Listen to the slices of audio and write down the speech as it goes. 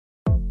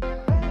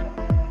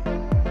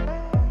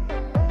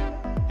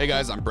Hey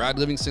guys, I'm Brad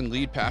Livingston,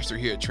 lead pastor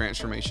here at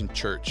Transformation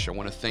Church. I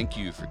want to thank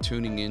you for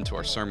tuning in to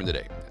our sermon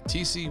today. At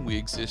TC, we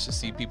exist to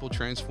see people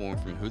transform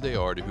from who they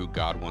are to who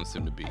God wants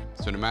them to be.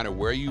 So no matter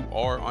where you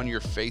are on your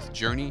faith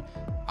journey,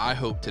 I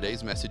hope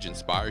today's message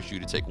inspires you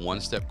to take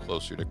one step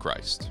closer to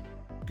Christ.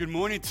 Good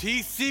morning,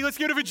 TC. Let's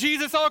give it for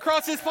Jesus all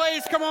across this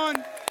place. Come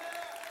on.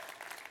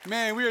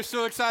 Man, we are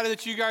so excited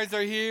that you guys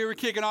are here. We're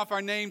kicking off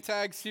our name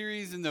tag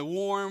series in the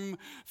warm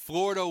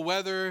Florida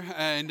weather,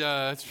 and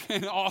it's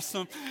been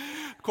awesome.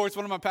 Of course,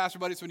 one of my pastor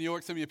buddies from New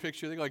York sent me a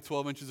picture. They got like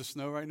 12 inches of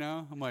snow right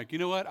now. I'm like, you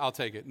know what? I'll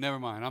take it. Never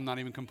mind. I'm not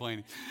even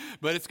complaining.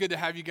 But it's good to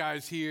have you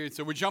guys here.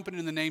 So we're jumping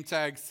in the name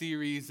tag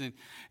series.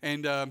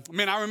 And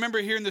man, I remember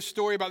hearing this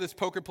story about this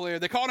poker player.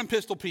 They called him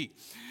Pistol Pete.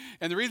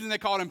 And the reason they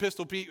called him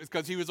Pistol Pete was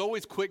because he was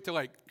always quick to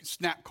like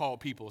snap call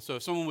people. So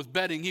if someone was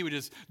betting, he would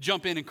just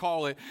jump in and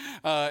call it.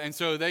 And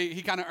so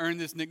he kind of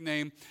earned this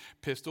nickname,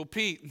 Pistol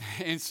Pete.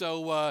 And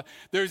so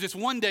there was this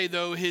one day,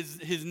 though,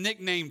 his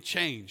nickname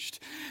changed.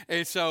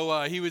 And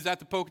so he was at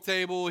the poker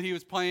table. He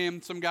was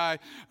playing. Some guy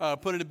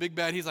put in a big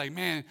bet. He's like,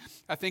 man,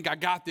 I think I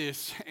got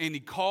this. And he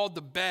called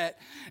the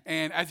bet.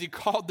 And as he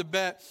called the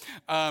bet,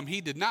 he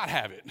did not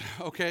have it.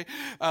 Okay.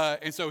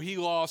 And so he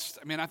lost,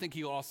 I think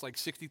he lost like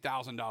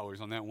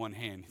 $60,000 on that one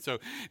hand. So,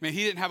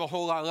 he didn't have a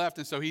whole lot left.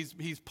 And so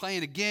he's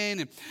playing again.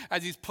 And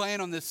as he's playing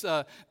on this,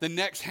 the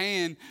next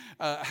hand,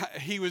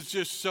 he was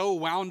just so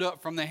wound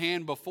up from the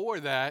hand before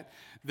that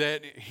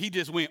he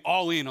just went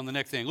all in on the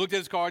next hand. Looked at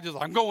his card, just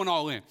like, I'm going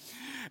all in.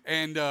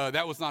 And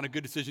that was not a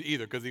good decision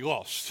either because he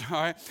lost,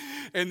 all right?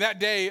 And that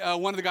day,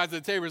 one of the guys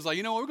at the table was like,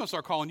 you know what, we're going to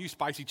start calling you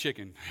Spicy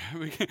Chicken.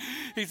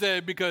 He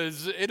said,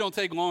 because it don't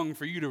take long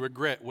for you to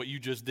regret what you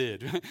just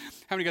did.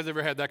 How many guys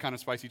ever had that kind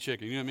of spicy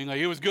chicken? You know what I mean? Like,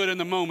 it was good in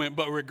the moment,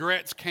 but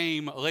regrets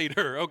came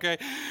later, okay?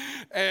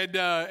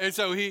 And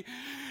so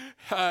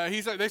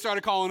they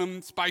started calling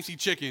him Spicy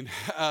Chicken.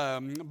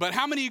 But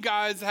how many of you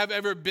guys have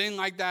ever been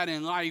like that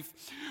in life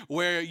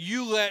where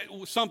you let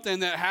something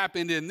that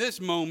happened in this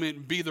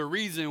moment be the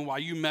reason why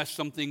you messed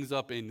some things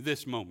up in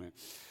this moment?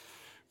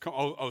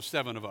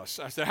 Seven of us.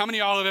 I said, how many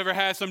of y'all have ever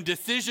had some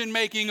decision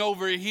making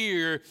over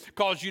here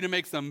cause you to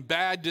make some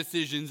bad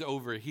decisions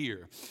over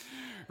here?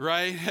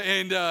 Right?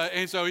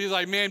 And so he's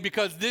like, man,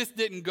 because this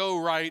didn't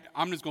go right,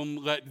 I'm just going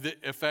to let the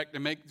effect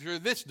and make sure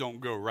this don't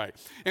go right.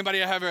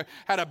 Anybody ever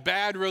had a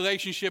bad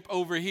relationship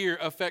over here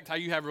affect how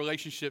you have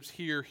relationships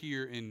here,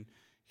 and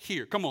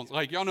here? Come on,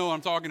 like y'all know what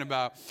I'm talking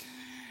about.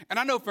 And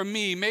I know for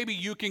me, maybe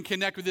you can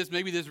connect with this,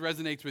 maybe this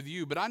resonates with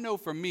you, but I know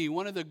for me,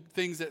 one of the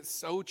things that's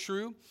so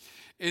true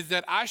is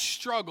that I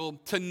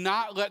struggle to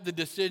not let the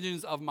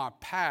decisions of my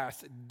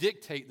past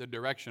dictate the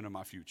direction of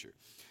my future.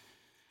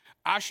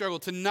 I struggle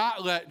to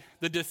not let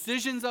the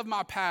decisions of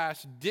my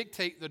past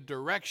dictate the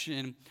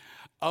direction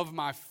of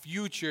my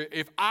future.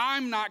 If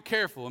I'm not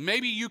careful, and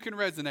maybe you can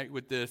resonate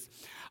with this,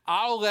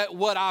 I'll let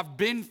what I've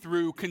been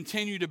through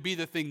continue to be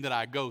the thing that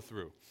I go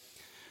through.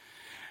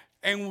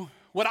 And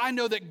what I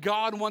know that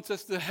God wants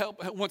to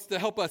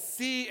help us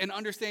see and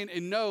understand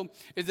and know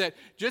is that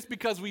just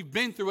because we've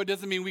been through it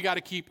doesn't mean we got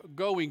to keep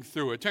going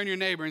through it. Turn to your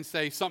neighbor and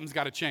say, something's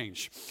got to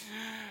change.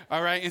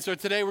 All right, and so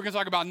today we're going to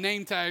talk about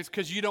name tags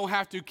because you don't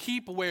have to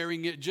keep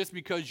wearing it just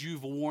because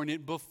you've worn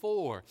it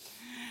before.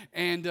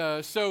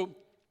 And so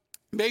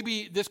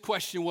maybe this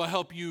question will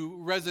help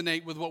you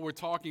resonate with what we're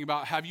talking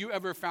about. Have you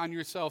ever found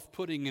yourself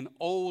putting an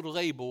old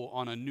label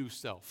on a new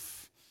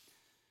self?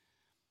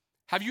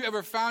 Have you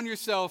ever found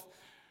yourself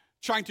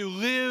trying to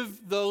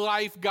live the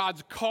life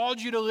God's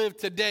called you to live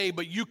today,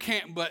 but you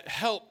can't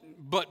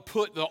but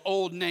put the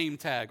old name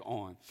tag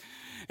on?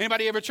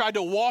 Anybody ever tried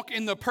to walk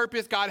in the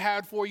purpose God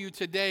had for you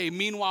today,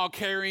 meanwhile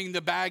carrying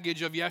the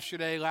baggage of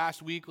yesterday,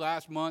 last week,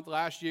 last month,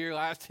 last year,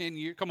 last 10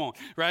 years? Come on,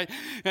 right?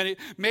 And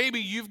maybe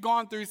you've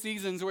gone through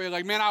seasons where you're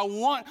like, man,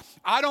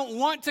 I don't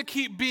want to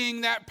keep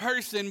being that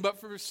person,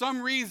 but for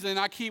some reason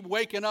I keep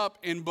waking up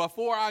and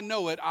before I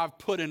know it, I've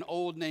put an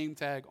old name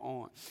tag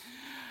on.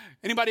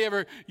 Anybody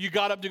ever, you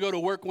got up to go to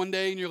work one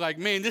day and you're like,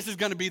 man, this is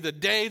going to be the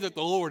day that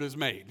the Lord has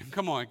made.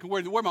 Come on,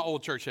 where my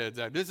old church heads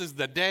at? This is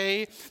the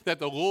day that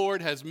the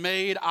Lord has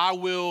made. I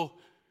will,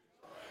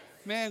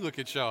 man, look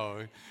at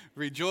y'all.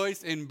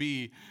 Rejoice and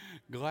be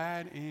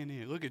glad in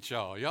it. Look at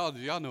y'all. Y'all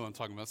know what I'm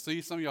talking about.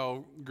 See, some of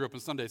y'all grew up in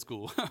Sunday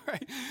school, all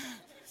right?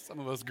 Some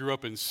of us grew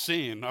up in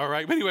sin, all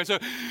right? But anyway, so,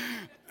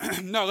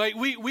 no, like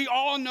we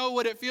all know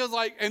what it feels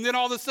like, and then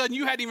all of a sudden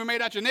you hadn't even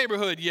made out your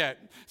neighborhood yet.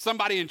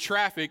 Somebody in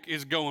traffic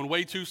is going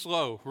way too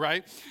slow,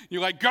 right?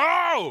 You're like,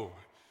 go!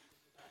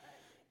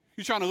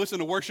 You're trying to listen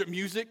to worship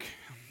music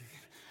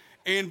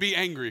and be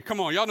angry.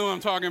 Come on, y'all know what I'm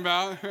talking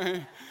about.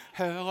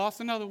 I lost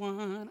another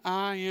one.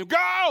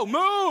 Go,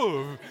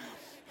 move!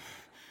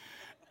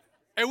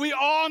 And we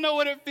all know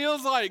what it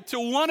feels like to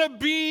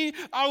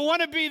I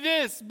want to be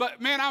this,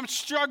 but man, I'm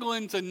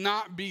struggling to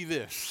not be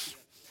this,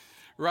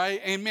 right?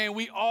 And man,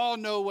 we all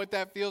know what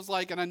that feels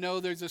like. And I know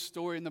there's a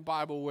story in the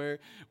Bible where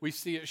we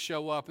see it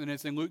show up, and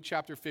it's in Luke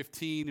chapter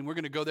 15. And we're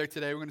going to go there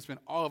today. We're going to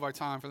spend all of our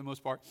time, for the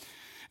most part,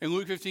 in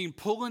Luke 15,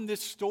 pulling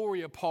this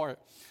story apart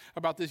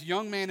about this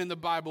young man in the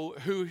Bible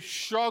who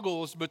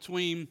struggles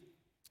between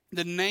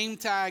the name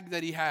tag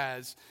that he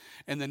has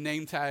and the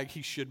name tag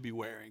he should be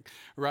wearing,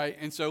 right?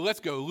 And so let's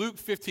go. Luke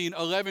 15,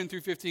 11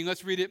 through 15.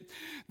 Let's read it.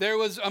 There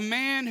was a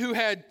man who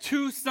had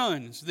 2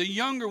 sons. The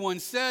younger one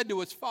said to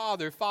his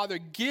father, "Father,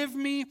 give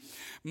me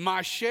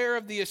my share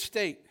of the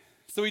estate."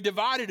 So he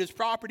divided his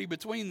property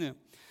between them.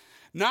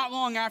 Not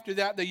long after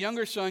that, the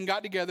younger son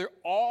got together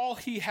all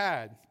he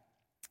had,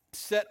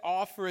 set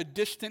off for a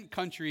distant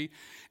country,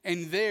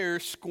 and there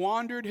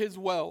squandered his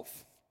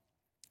wealth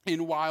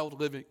in wild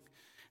living.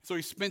 So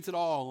he spent it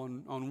all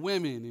on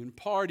women and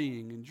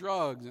partying and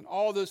drugs and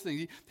all those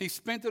things. He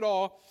spent it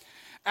all.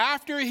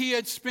 After he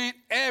had spent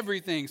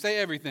everything, say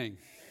everything,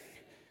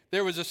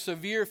 there was a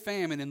severe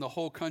famine in the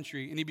whole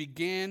country, and he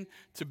began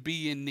to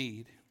be in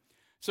need.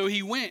 So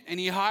he went and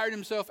he hired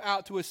himself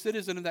out to a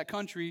citizen of that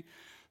country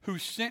who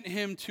sent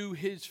him to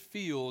his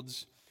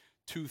fields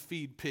to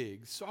feed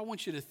pigs. So I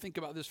want you to think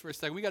about this for a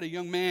second. We got a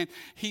young man.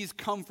 He's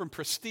come from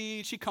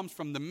prestige. He comes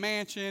from the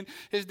mansion.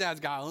 His dad's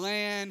got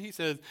land. He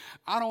says,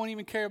 I don't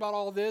even care about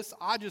all this.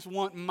 I just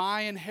want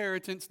my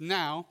inheritance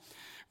now.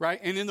 Right?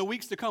 And in the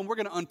weeks to come, we're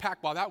going to unpack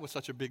why that was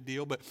such a big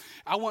deal. But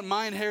I want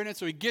my inheritance.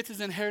 So he gets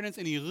his inheritance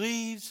and he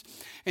leaves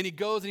and he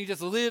goes and he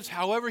just lives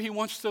however he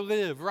wants to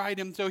live. Right?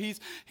 And so he's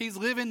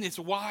living this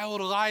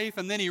wild life,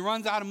 and then he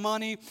runs out of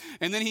money,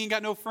 and then he ain't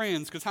got no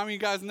friends. Because how many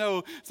of you guys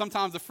know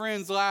sometimes the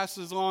friends last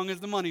as long as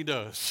the money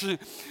does?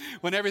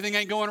 When everything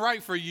ain't going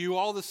right for you,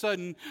 all of a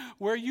sudden,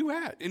 where are you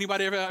at?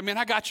 Anybody ever,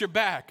 I got your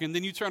back. And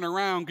then you turn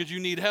around because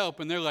you need help.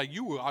 And they're like,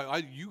 you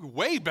were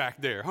way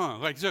back there, huh?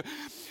 Like,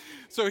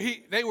 So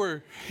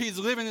he's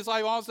living his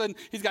life. All of a sudden,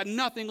 he's got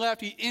nothing left.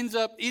 He ends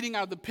up eating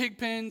out of the pig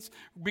pens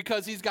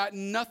because he's got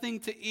nothing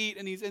to eat,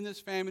 and he's in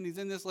this famine, he's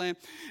in this land,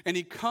 and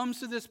he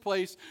comes to this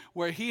place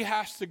where he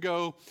has to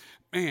go,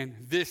 man,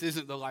 this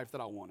isn't the life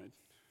that I wanted.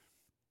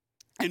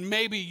 And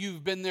maybe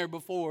you've been there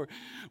before,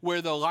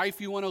 where the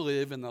life you want to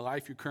live and the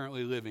life you're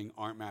currently living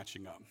aren't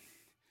matching up.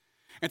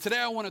 And today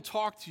I want to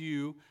talk to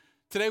you.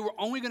 Today, we're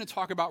only going to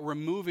talk about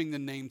removing the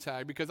name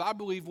tag, because I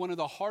believe one of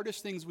the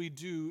hardest things we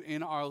do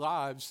in our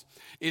lives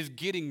is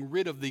getting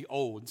rid of the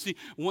old. See,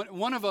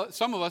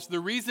 some of us, the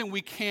reason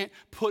we can't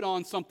put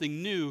on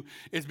something new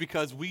is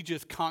because we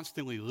just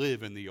constantly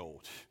live in the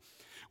old.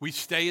 We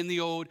stay in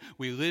the old,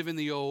 we live in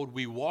the old,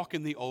 we walk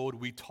in the old,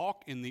 we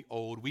talk in the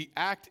old, we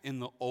act in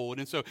the old.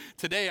 And so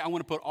today, I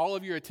want to put all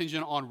of your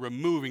attention on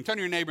removing. Turn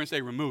to your neighbor and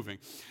say, removing.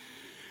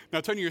 Now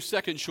turn to your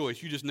second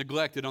choice. You just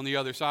neglected on the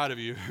other side of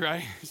you,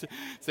 right?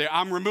 Say,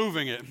 I'm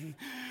removing it.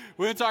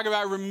 We're going to talk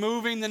about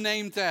removing the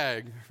name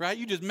tag, right?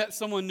 You just met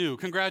someone new.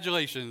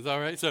 Congratulations, all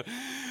right? So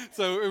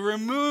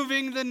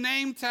removing the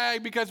name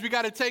tag, because we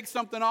got to take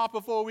something off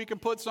before we can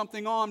put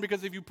something on,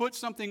 because if you put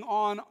something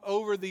on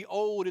over the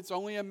old, it's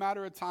only a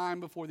matter of time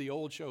before the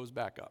old shows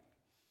back up.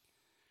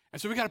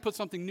 And so we got to put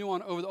something new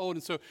on over the old.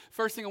 And so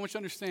first thing I want you to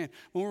understand,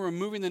 when we're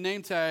removing the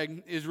name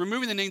tag,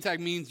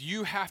 means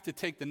you have to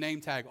take the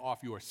name tag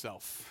off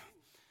yourself.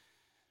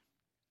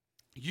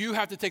 You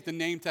have to take the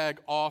name tag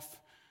off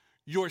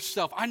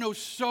yourself. I know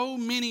so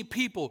many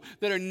people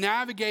that are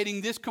navigating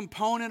this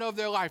component of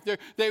their life.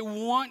 They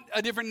want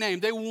a different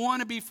name. They want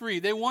to be free.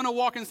 They want to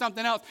walk in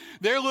something else.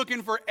 They're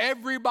looking for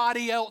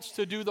everybody else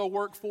to do the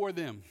work for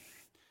them.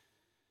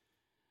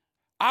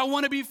 I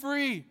want to be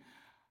free.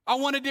 I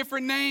want a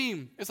different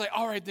name. It's like,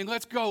 all right, then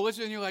let's go. And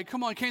you're like,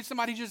 come on, can't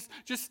somebody just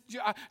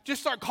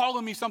start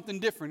calling me something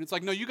different? It's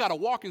like, no, you got to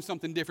walk in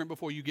something different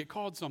before you get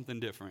called something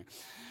different,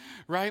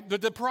 right?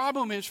 But the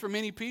problem is, for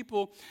many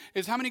people,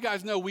 is how many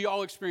guys know we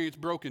all experience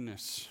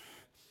brokenness,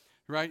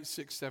 right?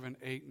 6, 7,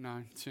 8,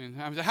 9, 10.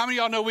 How many of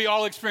y'all know we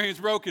all experience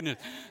brokenness?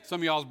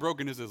 Some of y'all's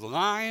brokenness is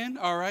lying,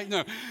 all right?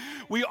 No,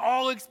 we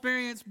all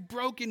experience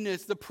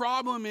brokenness. The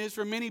problem is,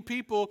 for many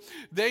people,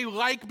 they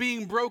like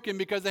being broken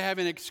because they have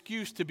an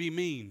excuse to be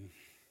mean.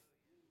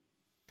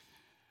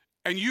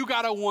 And you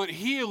got to want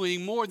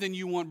healing more than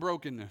you want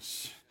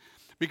brokenness,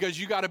 because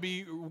you got to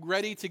be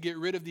ready to get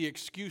rid of the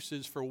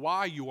excuses for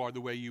why you are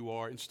the way you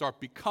are and start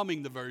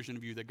becoming the version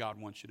of you that God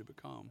wants you to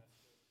become.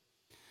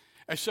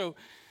 And so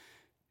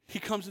he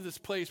comes to this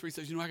place where he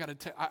says, you know,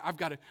 I've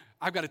got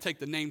to take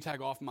the name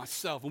tag off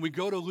myself. When we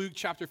go to Luke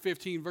chapter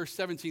 15, verse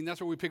 17, that's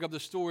where we pick up the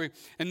story.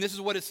 And this is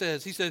what it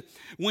says. He says,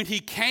 when he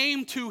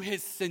came to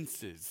his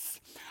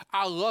senses.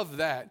 I love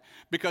that,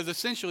 because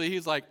essentially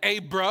he's like, hey,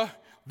 bruh,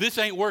 this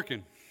ain't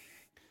working.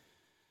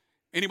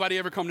 Anybody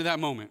ever come to that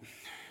moment?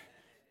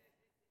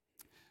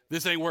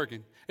 This ain't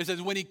working. It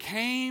says, when he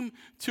came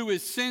to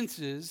his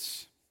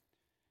senses,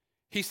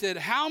 he said,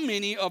 how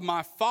many of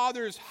my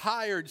father's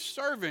hired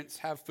servants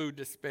have food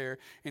to spare?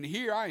 And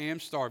here I am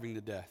starving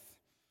to death.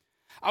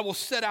 I will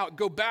set out,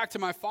 go back to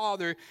my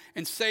father,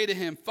 and say to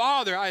him,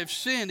 Father, I have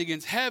sinned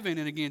against heaven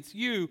and against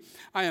you.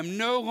 I am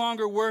no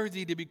longer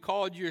worthy to be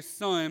called your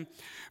son.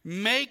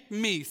 Make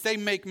me, say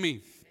make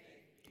me.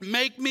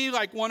 Make me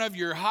like one of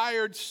your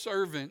hired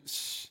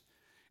servants.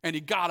 And he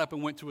got up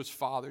and went to his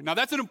father. Now,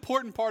 that's an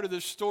important part of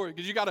this story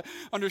because you got to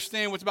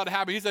understand what's about to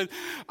happen. He said,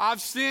 I've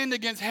sinned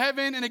against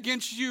heaven and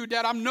against you,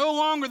 Dad. I'm no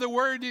longer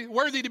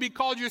worthy to be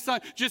called your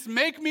son. Just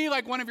make me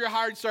like one of your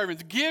hired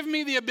servants. Give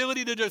me the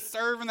ability to just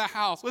serve in the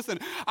house. Listen,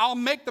 I'll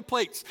make the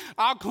plates.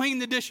 I'll clean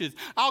the dishes.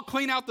 I'll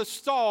clean out the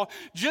stall.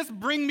 Just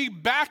bring me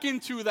back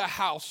into the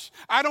house.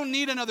 I don't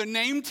need another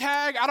name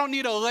tag. I don't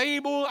need a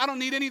label. I don't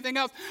need anything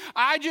else.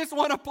 I just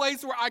want a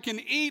place where I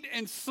can eat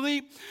and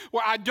sleep,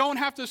 where I don't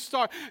have to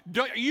starve.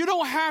 You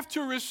don't have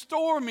to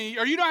restore me,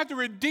 or you don't have to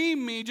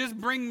redeem me, just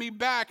bring me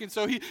back. And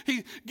so he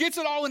gets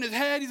it all in his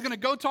head. He's going to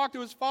go talk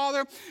to his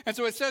father. And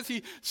so it says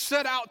he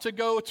set out to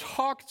go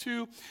talk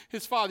to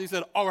his father. He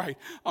said, all right,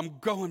 I'm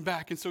going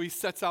back. And so he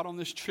sets out on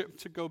this trip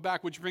to go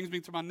back, which brings me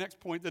to my next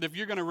point, that if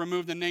you're going to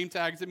remove the name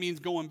tags, it means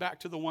going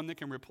back to the one that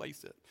can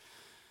replace it.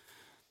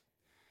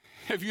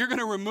 If you're going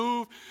to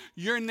remove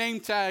your name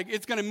tag,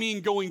 it's going to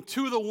mean going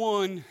to the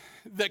one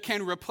that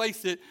can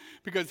replace it,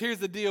 because here's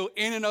the deal.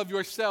 In and of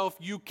yourself,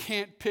 you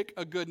can't pick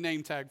a good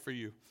name tag for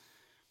you.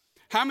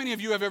 How many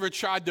of you have ever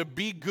tried to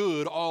be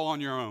good all on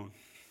your own?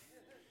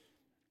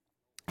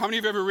 How many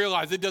of you ever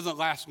realized it doesn't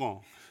last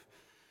long?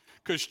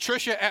 Because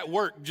Trisha at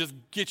work just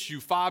gets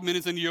you 5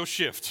 minutes into your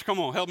shift. Come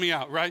on, help me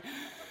out, right?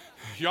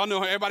 Y'all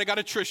know everybody got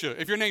a Trisha.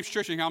 If your name's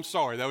Trisha, I'm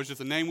sorry. That was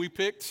just a name we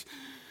picked.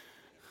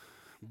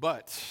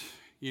 But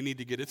you need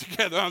to get it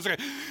together. I'm sorry.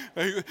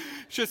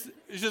 It's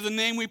just a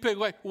name we picked.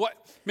 Like, what?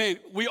 Man,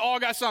 we all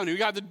got something. We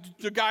got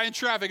the guy in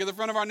traffic at the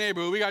front of our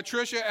neighborhood. We got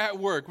Trisha at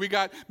work. We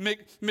got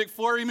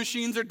McFlurry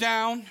machines are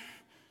down.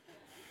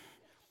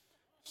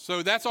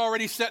 So that's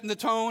already setting the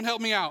tone. Help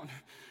me out.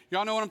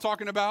 Y'all know what I'm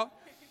talking about?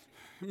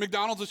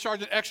 McDonald's is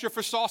charging extra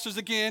for sauces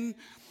again.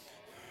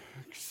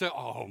 So,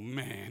 oh,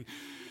 man.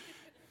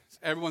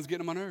 Everyone's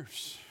getting on my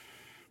nerves.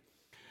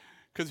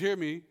 Because hear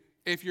me,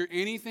 if you're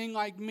anything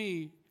like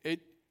me,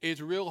 it's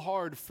real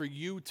hard for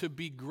you to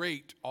be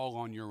great all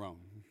on your own.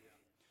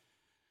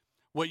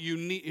 What you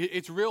need,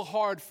 it's real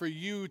hard for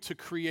you to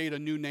create a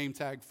new name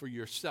tag for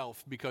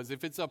yourself, because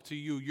if it's up to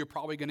you, you're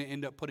probably going to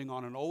end up putting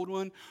on an old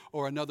one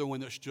or another one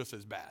that's just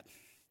as bad.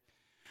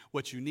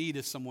 What you need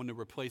is someone to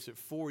replace it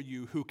for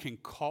you who can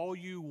call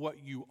you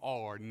what you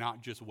are,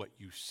 not just what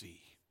you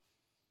see.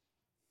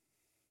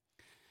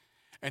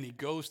 And he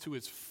goes to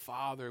his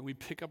father, and we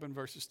pick up in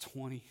verses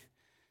 20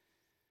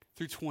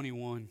 through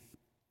 21.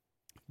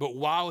 But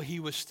while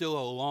he was still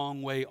a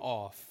long way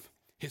off,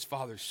 his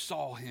father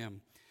saw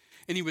him,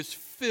 and he was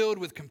filled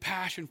with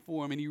compassion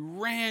for him, and he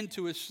ran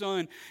to his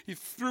son. He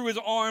threw his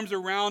arms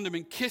around him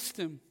and kissed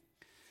him.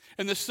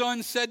 And the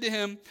son said to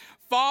him,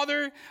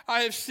 Father,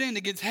 I have sinned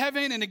against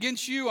heaven and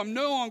against you. I'm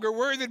no longer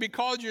worthy to be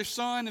called your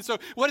son. And so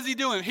what is he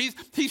doing?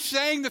 He's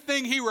saying the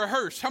thing he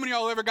rehearsed. How many of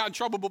y'all ever got in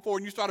trouble before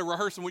and you started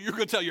rehearsing what you were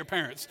going to tell your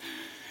parents?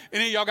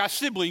 And then y'all got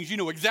siblings, you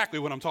know exactly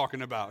what I'm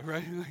talking about,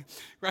 right?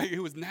 Right? It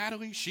was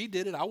Natalie. She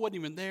did it. I wasn't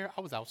even there.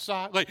 I was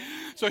outside.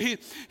 So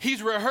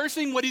he's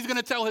rehearsing what he's going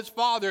to tell his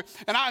father.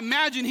 And I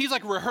imagine he's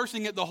like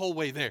rehearsing it the whole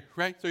way there,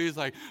 right? So he's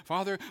like,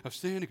 Father, I've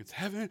sinned against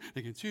heaven,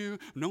 against you.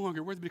 I'm no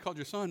longer worthy to be called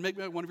your son. Make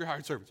me one of your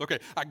hired servants. Okay,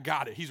 I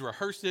got it. He's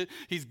rehearsed it.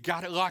 He's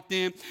got it locked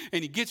in.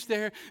 And he gets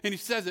there and he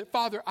says it,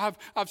 Father,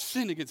 I've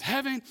sinned against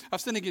heaven. I've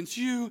sinned against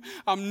you.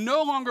 I'm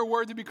no longer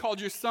worthy to be called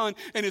your son.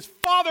 And his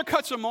father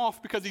cuts him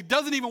off because he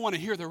doesn't even want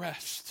to hear the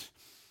rest.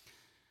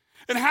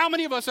 And how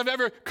many of us have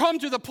ever come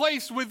to the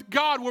place with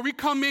God where we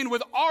come in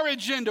with our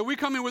agenda, we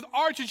come in with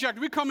our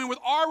trajectory, we come in with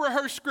our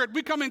rehearsed script,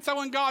 we come in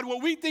telling God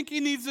what we think he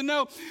needs to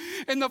know,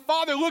 and the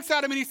Father looks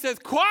at him and he says,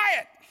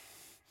 quiet!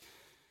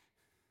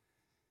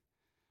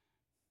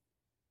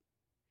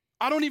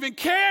 I don't even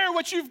care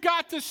what you've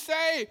got to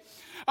say.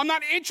 I'm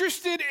not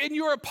interested in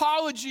your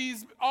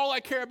apologies. All I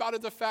care about is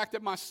the fact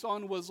that my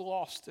son was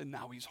lost and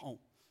now he's home.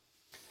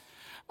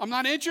 I'm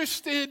not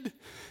interested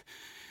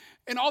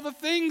in all the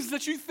things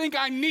that you think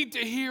I need to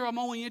hear. I'm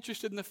only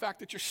interested in the fact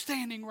that you're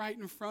standing right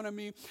in front of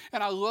me.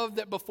 And I love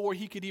that before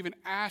he could even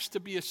ask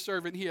to be a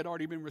servant, he had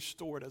already been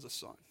restored as a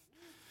son.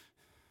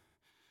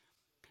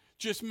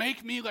 Just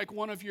make me like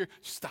one of your,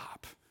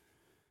 stop.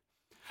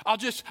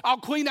 I'll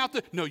clean out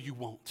no, you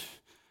won't.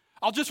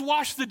 I'll just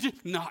wash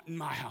not in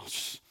my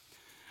house.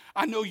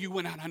 I know you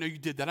went out. I know you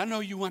did that. I know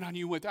you went out and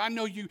you went there. I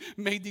know you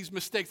made these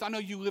mistakes. I know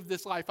you lived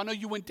this life. I know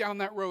you went down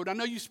that road. I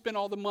know you spent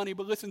all the money.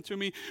 But listen to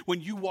me. When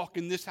you walk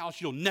in this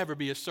house, you'll never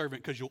be a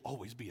servant because you'll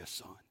always be a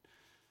son.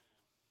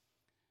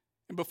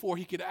 And before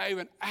he could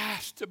even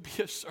ask to be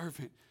a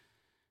servant,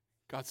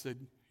 God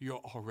said, you're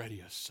already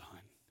a son.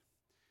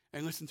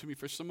 And listen to me.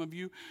 For some of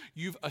you,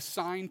 you've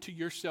assigned to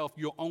yourself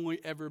you'll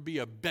only ever be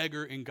a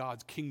beggar in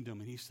God's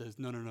kingdom. And he says,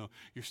 no.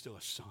 You're still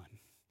a son.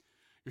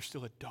 You're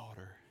still a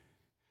daughter.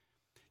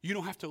 You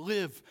don't have to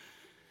live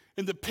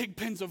in the pig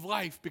pens of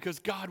life because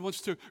God wants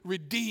to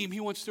redeem.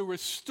 He wants to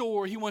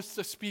restore. He wants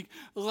to speak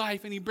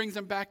life. And he brings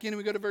them back in. And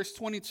we go to verse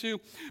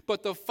 22.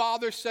 But the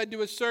father said to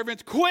his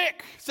servants,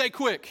 quick. Say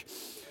quick.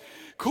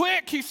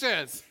 Quick, he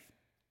says.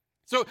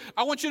 So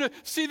I want you to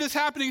see this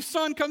happening.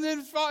 Son comes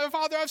in.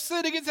 Father, I've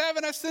sinned against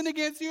heaven. I've sinned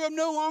against you. I'm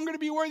no longer to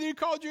be worthy to be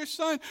called your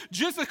son.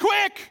 Just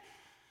quick.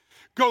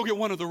 Go get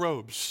one of the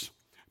robes.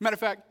 Matter of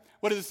fact,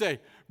 what does it say?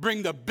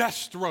 Bring the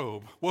best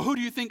robe. Well, who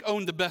do you think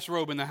owned the best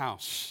robe in the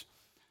house?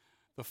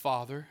 The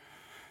father.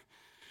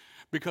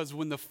 Because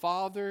when the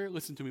Father,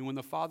 listen to me, when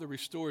the Father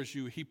restores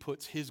you, he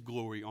puts his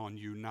glory on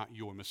you, not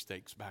your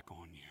mistakes back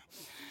on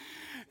you.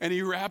 And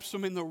he wraps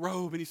him in the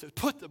robe and he says,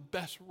 put the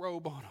best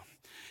robe on him.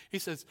 He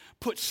says,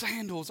 put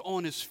sandals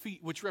on his feet,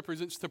 which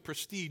represents the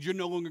prestige. You're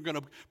no longer going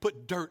to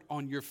put dirt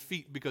on your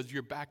feet because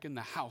you're back in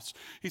the house.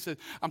 He says,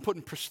 I'm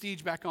putting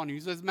prestige back on you.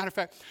 He says, as a matter of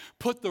fact,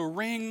 put the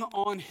ring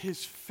on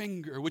his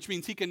finger, which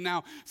means he can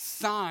now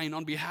sign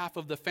on behalf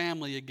of the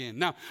family again.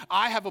 Now,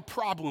 I have a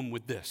problem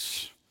with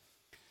this.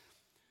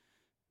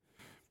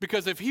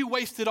 Because if he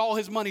wasted all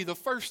his money the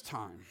first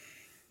time,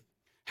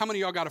 how many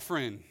of y'all got a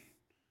friend?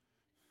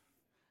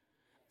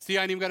 See,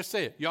 I ain't even got to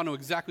say it. Y'all know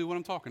exactly what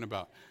I'm talking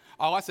about.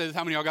 All I said is,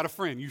 how many of y'all got a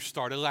friend? You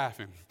started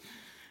laughing.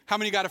 How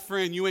many got a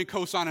friend you ain't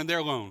co-signing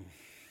their loan?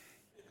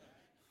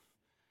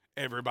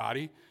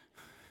 Everybody.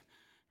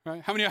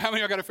 Right? How many of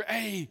y'all got a friend?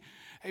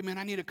 Hey, man,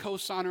 I need a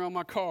co-signer on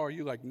my car.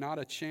 You like, not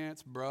a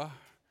chance, bruh.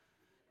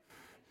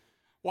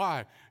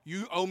 Why?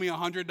 You owe me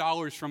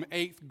 $100 from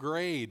 8th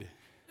grade.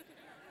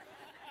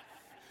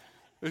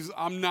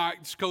 I'm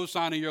not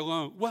co-signing your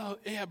loan. Well,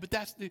 yeah, but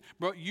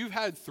bro, you've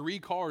had 3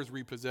 cars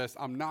repossessed.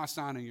 I'm not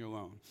signing your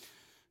loan.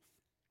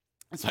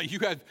 It's like you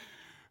got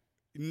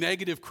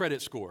negative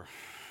credit score.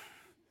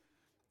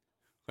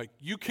 Like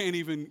you can't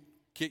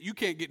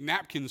get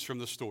napkins from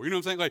the store. You know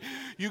what I'm saying? Like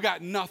you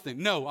got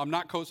nothing. No, I'm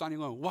not co-signing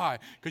your loan. Why?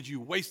 Because you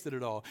wasted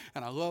it all.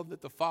 And I love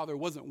that the Father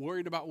wasn't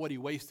worried about what he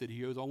wasted.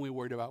 He was only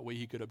worried about what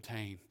he could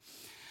obtain.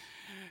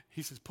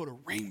 He says, put a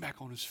ring back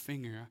on his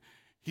finger.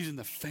 He's in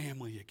the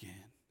family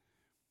again.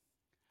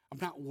 I'm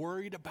not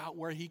worried about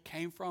where he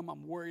came from.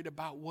 I'm worried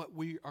about what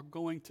we are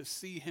going to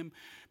see him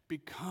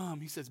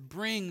become. He says,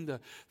 bring the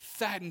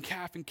fattened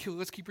calf and kill it.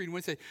 Let's keep reading.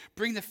 What does it say?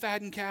 Bring the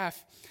fattened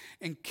calf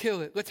and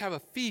kill it. Let's have a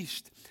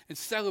feast and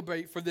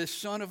celebrate, for this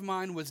son of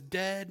mine was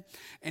dead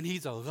and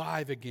he's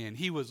alive again.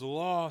 He was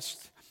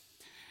lost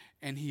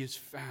and he is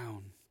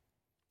found.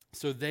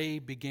 So they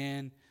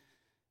began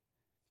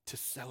to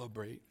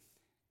celebrate.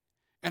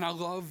 And I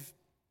love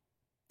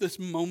this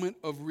moment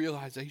of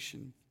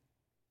realization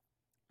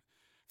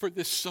for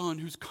this son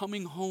who's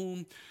coming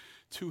home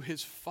to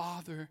his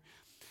father,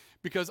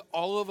 because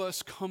all of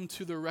us come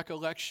to the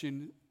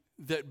recollection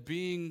that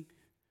being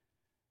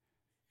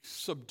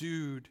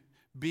subdued,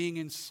 being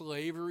in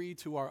slavery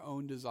to our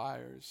own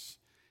desires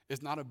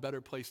is not a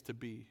better place to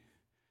be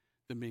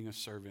than being a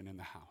servant in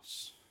the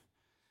house.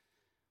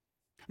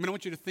 I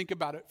want you to think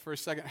about it for a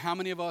second. How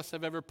many of us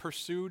have ever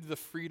pursued the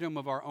freedom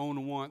of our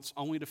own wants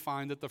only to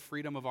find that the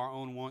freedom of our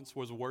own wants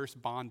was worse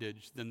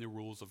bondage than the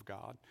rules of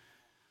God?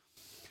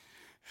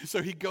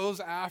 So he goes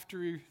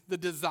after the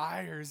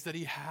desires that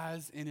he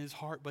has in his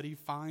heart, but he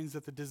finds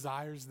that the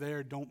desires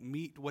there don't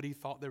meet what he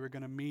thought they were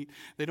going to meet.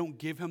 They don't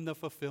give him the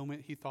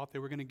fulfillment he thought they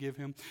were going to give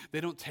him.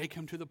 They don't take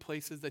him to the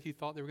places that he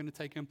thought they were going to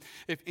take him.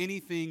 If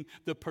anything,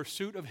 the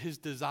pursuit of his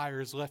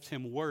desires left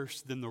him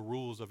worse than the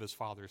rules of his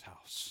father's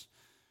house.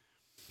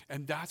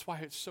 And that's why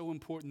it's so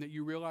important that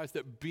you realize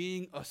that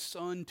being a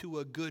son to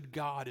a good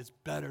God is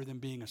better than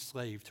being a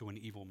slave to an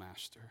evil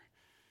master.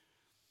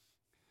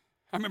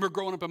 I remember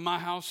growing up in my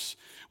house,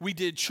 we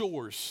did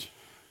chores.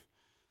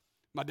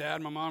 My dad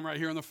and my mom right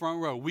here in the front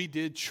row, we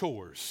did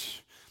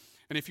chores.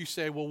 And if you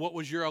say, well, what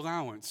was your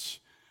allowance?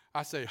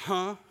 I say,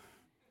 huh?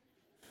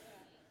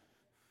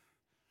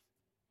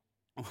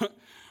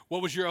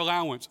 What was your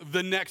allowance?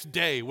 The next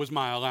day was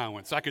my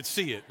allowance. I could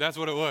see it. That's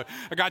what it was.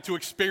 I got to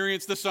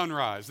experience the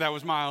sunrise. That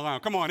was my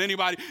allowance. Come on,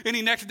 anybody?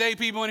 Any next day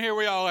people in here?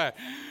 Where y'all at?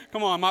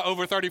 Come on, my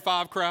over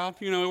 35 crowd.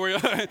 You know where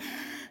y'all at?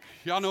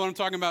 Y'all know what I'm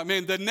talking about.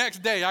 Man, the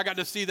next day I got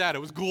to see that. It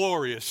was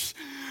glorious.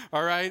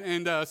 All right.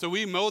 And so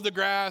we mowed the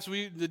grass,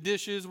 the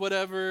dishes,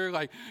 whatever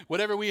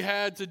we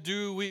had to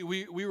do.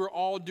 We were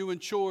all doing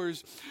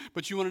chores.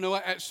 But you want to know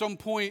what? At some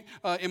point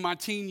in my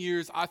teen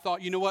years, I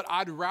thought, you know what?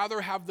 I'd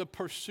rather have the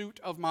pursuit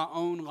of my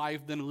own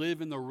life than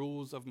live in the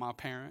rules of my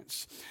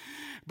parents.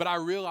 But I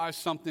realized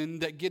something,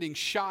 that getting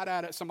shot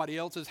at somebody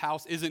else's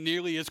house isn't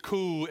nearly as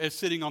cool as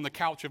sitting on the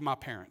couch of my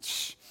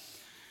parents.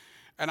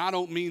 And I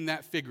don't mean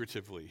that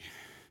figuratively.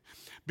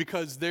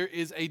 Because there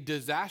is a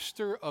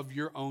disaster of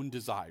your own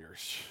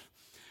desires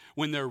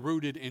when they're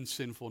rooted in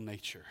sinful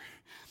nature.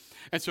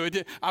 And so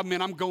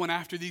I'm going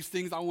after these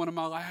things I want in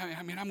my life.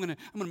 I'm gonna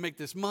make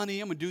this money.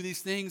 I'm gonna do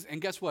these things.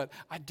 And guess what?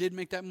 I did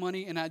make that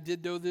money and I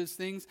did do those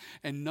things,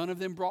 and none of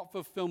them brought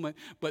fulfillment.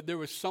 But there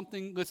was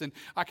something. Listen,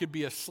 I could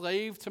be a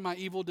slave to my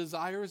evil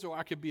desires, or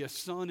I could be a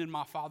son in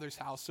my father's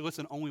house. So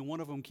listen, only one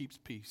of them keeps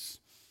peace.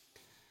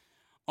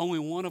 Only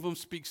one of them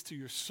speaks to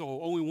your soul.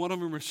 Only one of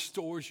them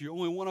restores you.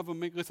 Only one of them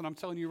listen, I'm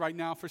telling you right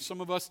now, for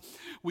some of us,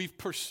 we've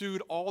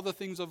pursued all the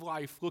things of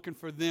life looking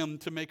for them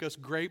to make us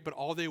great, but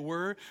all they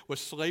were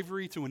was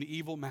slavery to an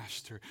evil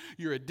master.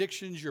 Your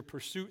addictions, your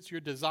pursuits,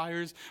 your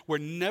desires were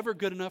never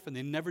good enough, and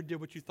they never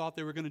did what you thought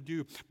they were going to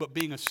do. But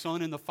being a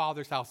son in the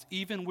Father's house,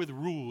 even with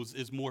rules,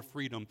 is more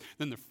freedom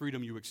than the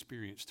freedom you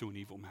experience to an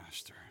evil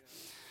master.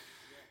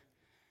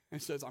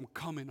 and says, I'm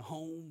coming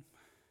home.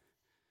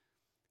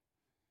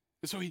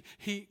 And so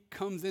he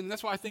comes in, and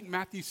that's why I think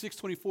Matthew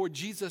 6:24,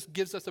 Jesus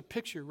gives us a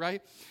picture,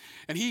 right?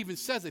 And he even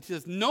says it. He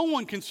says, no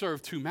one can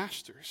serve two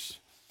masters,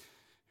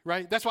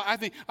 right? That's why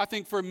I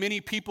think for many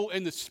people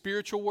in the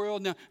spiritual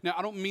world, now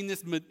I don't mean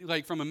this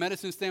like from a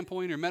medicine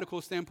standpoint or medical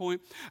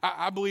standpoint.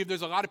 I believe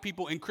there's a lot of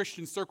people in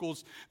Christian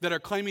circles that are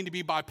claiming to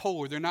be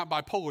bipolar. They're not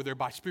bipolar, they're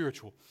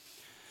bispiritual.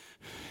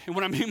 And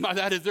what I mean by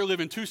that is they're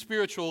living two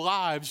spiritual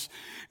lives,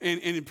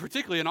 and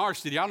particularly in our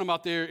city. I don't know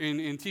about there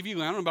in TV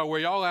land. I don't know about where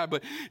y'all at,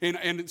 but in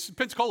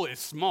Pensacola is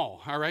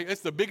small, all right?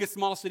 It's the biggest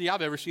small city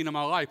I've ever seen in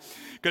my life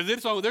because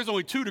there's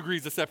only 2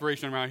 degrees of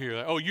separation around here.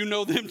 Like, oh, you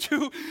know them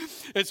too?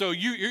 And so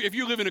if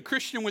you live in a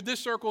Christian with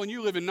this circle and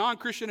you live in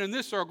non-Christian in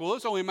this circle,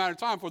 it's only a matter of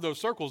time before those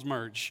circles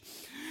merge.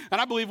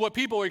 And I believe what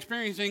people are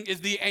experiencing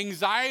is the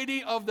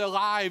anxiety of the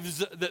lives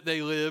that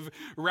they live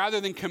rather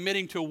than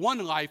committing to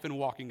one life and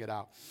walking it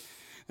out.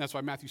 That's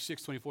why Matthew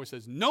 6:24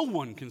 says, no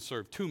one can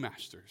serve two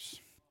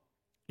masters.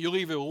 You'll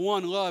either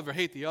one love or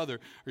hate the other,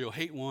 or you'll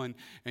hate one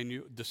and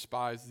you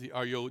despise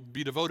or you'll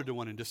be devoted to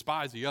one and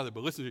despise the other.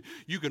 But listen,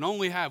 you can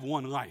only have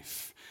one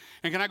life.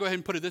 And can I go ahead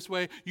and put it this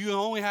way? You can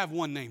only have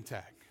one name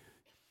tag.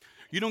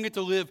 You don't get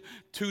to live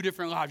 2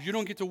 different lives. You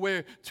don't get to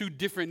wear 2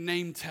 different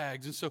name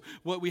tags. And so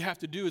what we have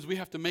to do is we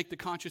have to make the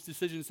conscious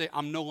decision and say,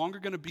 I'm no longer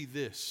going to be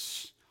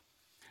this.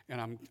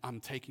 And I'm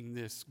taking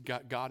this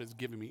God has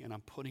given me and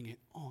I'm putting it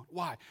on.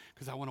 Why?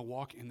 Because I want to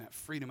walk in that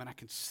freedom, and I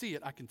can see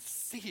it. I can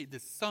see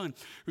this son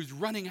who's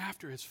running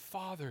after his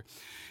father.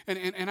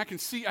 And I can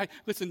see,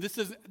 listen,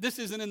 this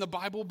isn't in the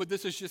Bible, but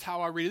this is just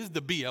how I read it. This is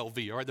the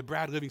BLV, all right, the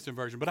Brad Livingston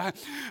version. But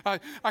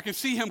I can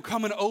see him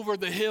coming over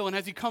the hill, and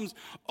as he comes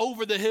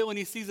over the hill and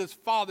he sees his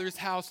father's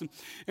house,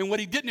 and what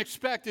he didn't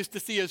expect is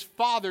to see his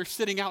father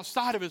sitting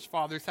outside of his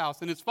father's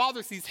house. And his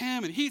father sees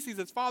him, and he sees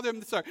his father,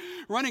 and they start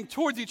running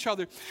towards each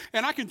other.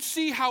 And I can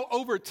see how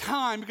over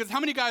time, because how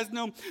many guys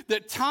know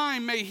that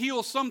time may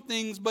heal some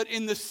things, but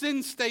in the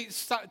sin state,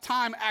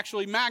 time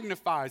actually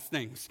magnifies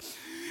things.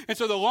 And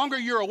so the longer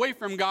you're away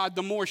from God,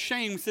 the more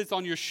shame sits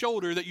on your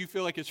shoulder that you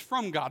feel like it's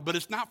from God, but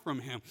it's not from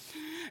him.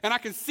 And I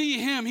can see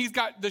him. He's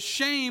got the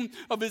shame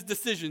of his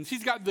decisions.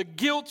 He's got the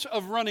guilt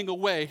of running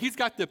away. He's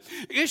got the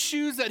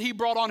issues that he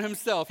brought on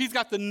himself. He's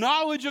got the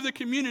knowledge of the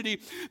community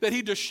that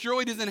he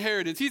destroyed his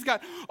inheritance. He's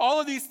got all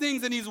of these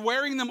things, and he's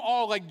wearing them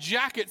all like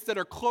jackets that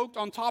are cloaked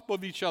on top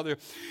of each other.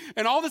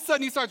 And all of a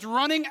sudden, he starts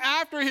running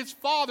after his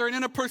father, and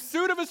in a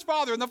pursuit of his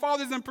father, and the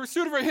father's in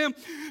pursuit of him,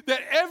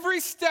 that every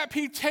step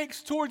he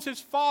takes towards his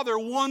father,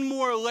 one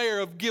more layer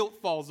of guilt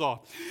falls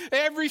off.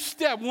 Every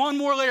step, one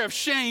more layer of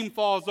shame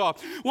falls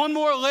off. One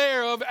more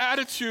layer of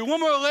attitude, one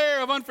more layer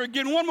of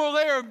unforgiveness, one more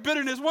layer of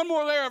bitterness, one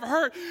more layer of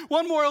hurt,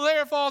 one more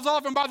layer falls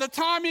off. And by the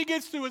time he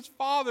gets to his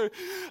father,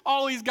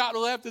 all he's got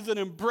left is an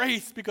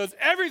embrace, because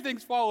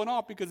everything's fallen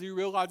off, because he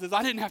realizes,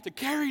 I didn't have to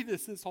carry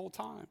this whole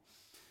time.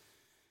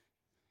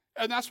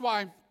 And that's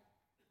why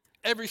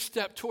every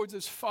step towards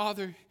his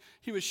father,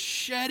 he was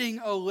shedding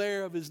a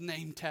layer of his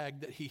name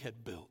tag that he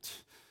had built.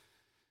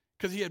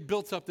 Because he had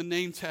built up the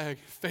name tag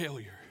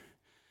failure.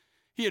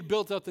 He had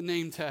built up the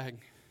name tag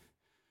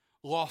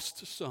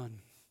lost son,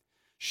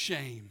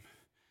 shame,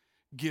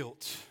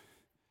 guilt,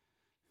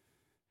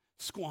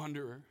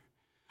 squanderer,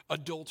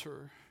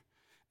 adulterer,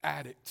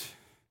 addict,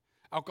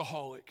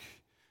 alcoholic.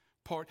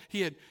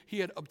 He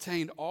had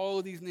obtained all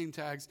of these name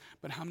tags,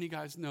 but how many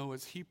guys know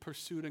as he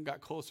pursued and got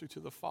closer to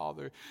the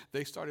Father,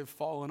 they started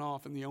falling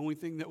off, and the only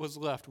thing that was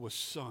left was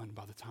son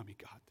by the time he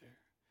got there.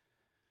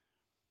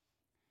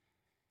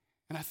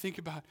 And I think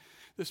about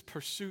this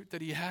pursuit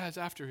that he has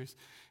after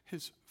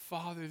his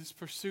father, this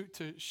pursuit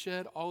to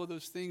shed all of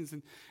those things.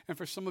 And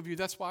for some of you,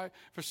 that's why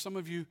for some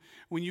of you,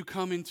 when you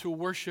come into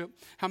worship,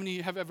 how many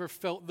have ever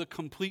felt the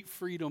complete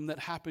freedom that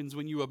happens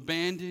when you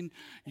abandon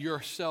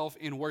yourself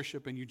in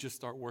worship and you just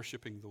start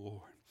worshiping the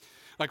Lord?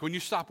 Like when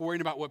you stop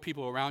worrying about what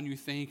people around you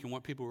think and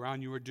what people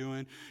around you are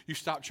doing, you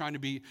stop trying to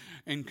be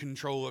in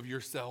control of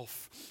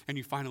yourself, and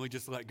you finally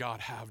just let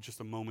God have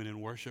just a moment in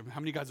worship. How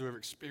many guys have ever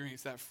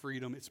experienced that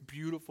freedom? It's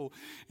beautiful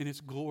and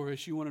it's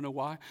glorious. You want to know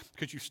why?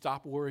 Because you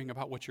stop worrying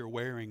about what you're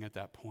wearing at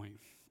that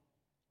point.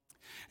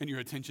 And your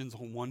attention's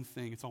on one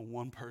thing. It's on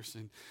one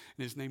person.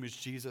 And his name is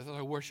Jesus.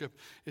 Our worship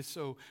is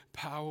so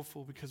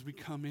powerful because we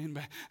come in.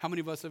 How many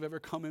of us have ever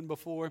come in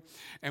before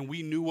and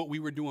we knew what we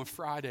were doing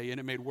Friday and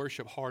it made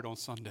worship hard on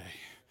Sunday?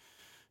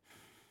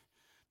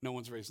 No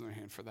one's raising their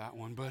hand for that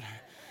one, but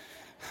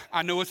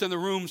I know it's in the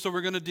room, so we're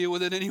going to deal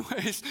with it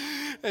anyways.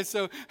 And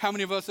so how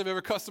many of us have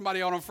ever cussed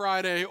somebody out on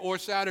Friday or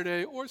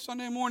Saturday or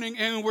Sunday morning,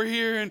 and we're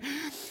here,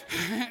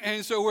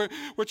 and so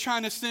we're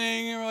trying to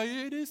sing, and we're like,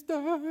 it is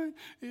done,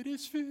 it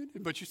is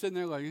finished. But you're sitting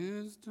there like, it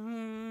is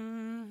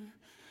done,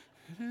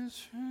 it is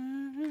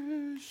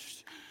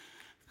finished.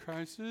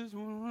 Christ is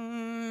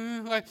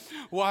won. Like,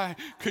 why?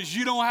 Because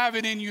you don't have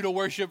it in you to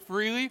worship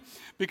freely,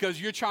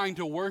 because you're trying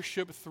to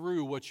worship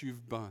through what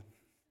you've done.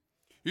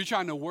 You're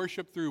trying to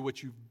worship through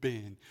what you've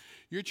been.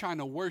 You're trying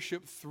to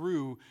worship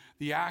through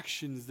the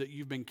actions that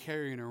you've been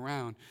carrying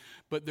around.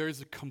 But there's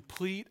a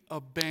complete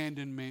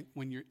abandonment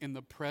when you're in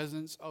the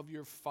presence of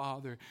your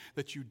Father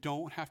that you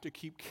don't have to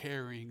keep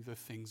carrying the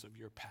things of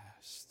your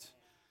past.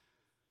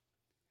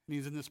 And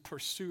he's in this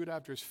pursuit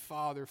after his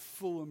Father,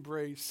 full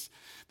embrace.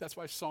 That's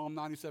why Psalm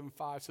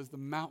 97:5 says the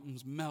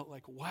mountains melt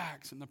like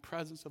wax in the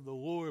presence of the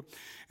Lord.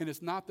 And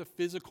it's not the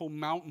physical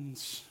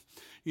mountains,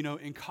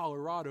 in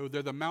Colorado.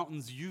 They're the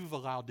mountains you've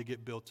allowed to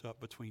get built up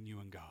between you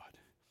and God.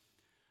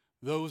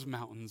 Those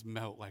mountains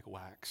melt like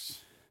wax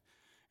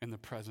in the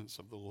presence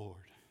of the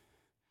Lord.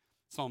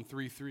 Psalm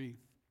 3:3,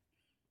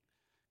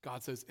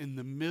 God says, in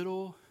the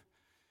middle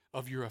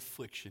of your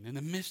affliction, in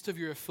the midst of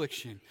your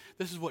affliction,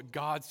 this is what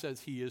God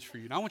says he is for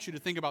you. And I want you to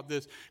think about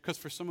this, because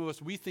for some of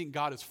us, we think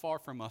God is far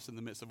from us in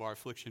the midst of our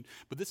affliction,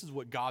 but this is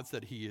what God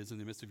said he is in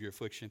the midst of your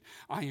affliction.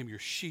 I am your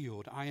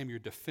shield. I am your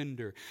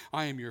defender.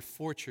 I am your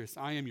fortress.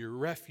 I am your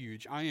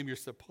refuge. I am your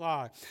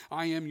supply.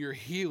 I am your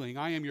healing.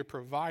 I am your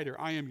provider.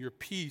 I am your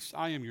peace.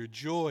 I am your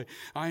joy.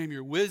 I am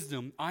your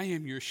wisdom. I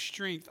am your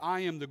strength. I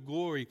am the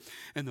glory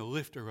and the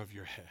lifter of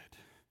your head.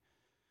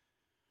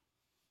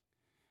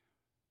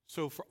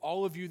 So for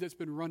all of you that's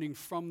been running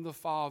from the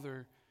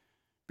Father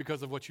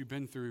because of what you've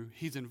been through,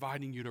 he's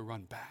inviting you to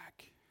run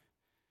back.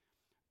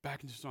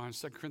 Back into John.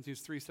 2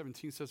 Corinthians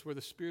 3:17 says, where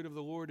the Spirit of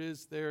the Lord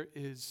is, there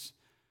is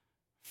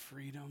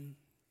freedom.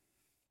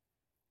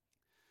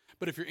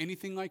 But if you're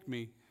anything like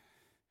me,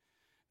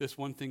 this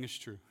one thing is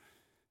true.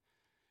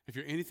 If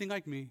you're anything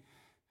like me,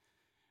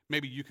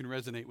 maybe you can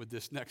resonate with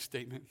this next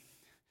statement,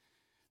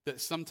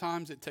 that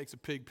sometimes it takes a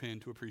pig pen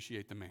to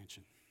appreciate the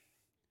mansion.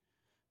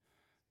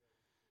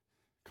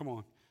 Come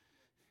on.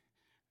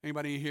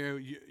 Anybody in here,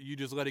 you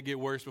just let it get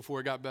worse before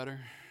it got better?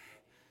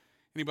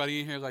 Anybody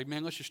in here like,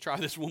 man, let's just try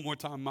this one more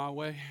time my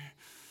way?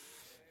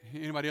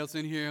 Anybody else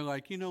in here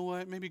like, you know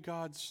what, maybe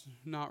God's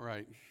not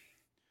right?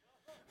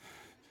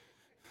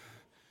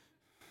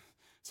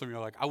 Some of you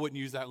are like, I wouldn't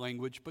use that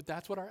language, but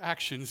that's what our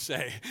actions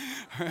say.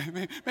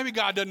 Maybe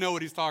God doesn't know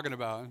what he's talking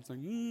about. It's like,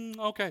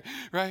 okay,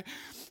 right?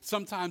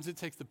 Sometimes it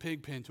takes the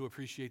pig pen to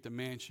appreciate the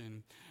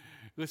mansion.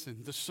 Listen,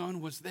 the son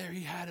was there.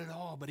 He had it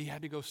all, but he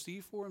had to go see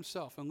for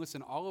himself. And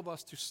listen, all of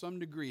us to some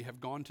degree have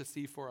gone to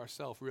see for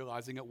ourselves,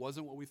 realizing it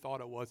wasn't what we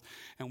thought it was,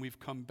 and we've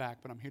come back.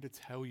 But I'm here to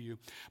tell you,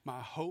 my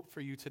hope for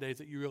you today is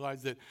that you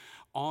realize that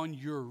on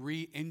your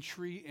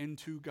re-entry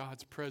into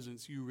God's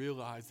presence, you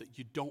realize that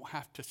you don't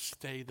have to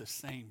stay the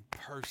same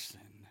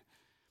person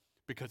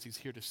because he's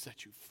here to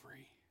set you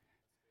free.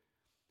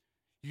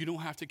 You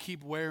don't have to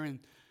keep wearing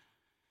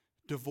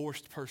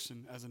divorced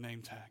person as a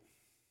name tag.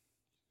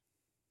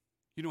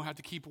 You don't have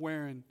to keep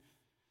wearing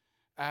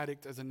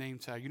addict as a name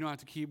tag. You don't have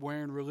to keep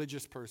wearing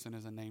religious person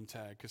as a name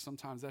tag, because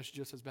sometimes that's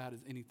just as bad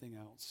as anything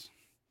else.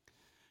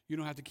 You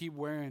don't have to keep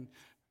wearing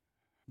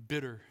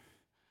bitter,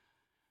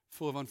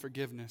 full of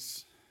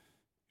unforgiveness.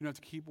 You don't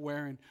have to keep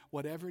wearing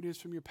whatever it is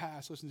from your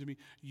past. Listen to me.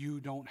 You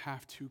don't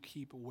have to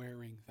keep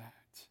wearing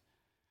that,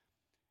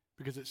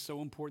 because it's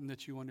so important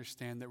that you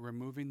understand that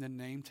removing the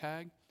name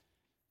tag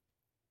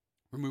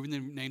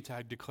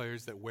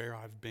declares that where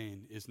I've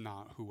been is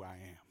not who I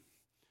am.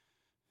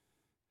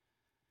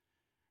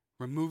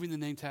 Removing the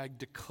name tag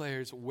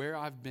declares where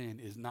I've been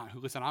is not who.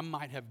 Listen, I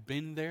might have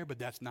been there, but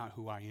that's not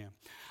who I am.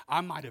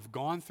 I might have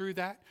gone through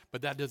that,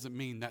 but that doesn't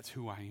mean that's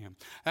who I am.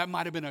 That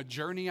might have been a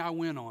journey I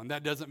went on.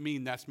 That doesn't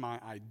mean that's my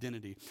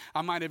identity.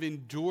 I might have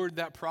endured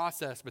that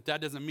process, but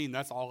that doesn't mean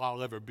that's all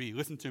I'll ever be.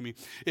 Listen to me.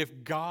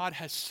 If God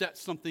has set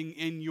something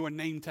in your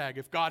name tag,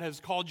 if God has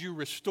called you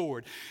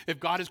restored, if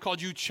God has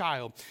called you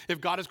child,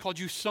 if God has called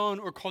you son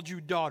or called you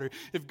daughter,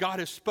 if God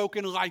has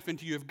spoken life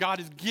into you, if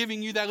God is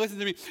giving you that, listen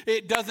to me,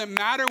 it doesn't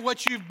matter what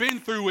you've been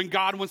through when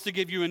God wants to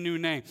give you a new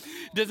name.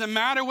 It doesn't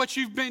matter what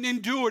you've been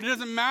endured. It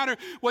doesn't matter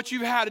what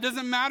you've had. It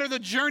doesn't matter the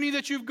journey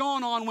that you've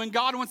gone on when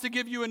God wants to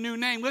give you a new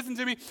name. Listen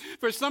to me.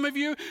 For some of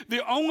you,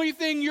 the only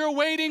thing you're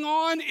waiting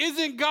on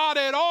isn't God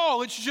at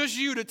all. It's just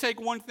you to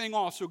take one thing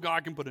off so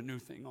God can put a new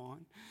thing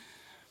on.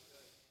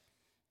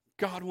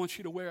 God wants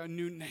you to wear a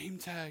new name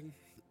tag. And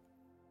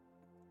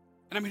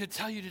I'm here to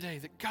tell you today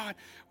that God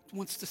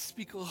wants to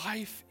speak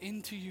life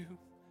into you.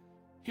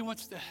 He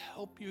wants to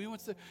help you. He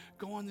wants to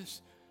go on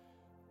this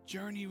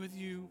journey with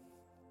you.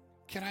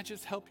 Can I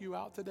just help you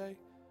out today?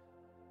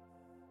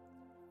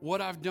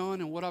 What I've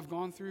done and what I've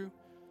gone through,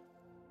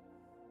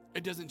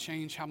 it doesn't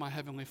change how my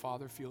Heavenly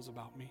Father feels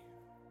about me.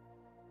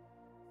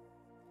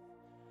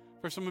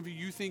 For some of you,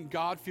 you think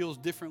God feels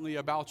differently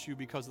about you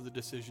because of the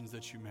decisions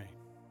that you made.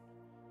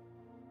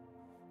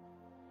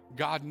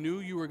 God knew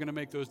you were going to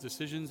make those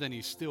decisions, and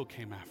He still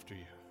came after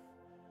you.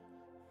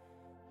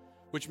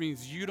 Which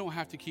means you don't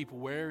have to keep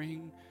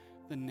wearing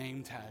the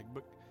name tag.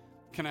 But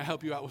can I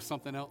help you out with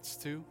something else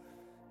too?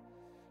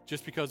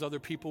 Just because other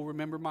people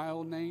remember my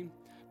old name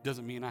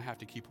doesn't mean I have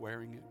to keep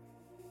wearing it.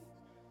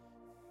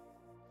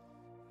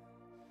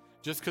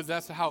 Just because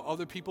that's how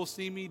other people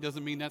see me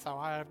doesn't mean that's how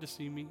I have to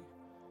see me.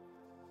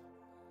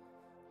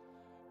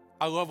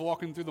 I love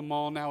walking through the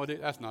mall nowadays.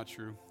 That's not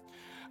true.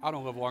 I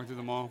don't love walking through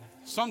the mall.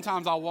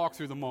 Sometimes I'll walk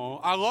through the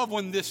mall. I love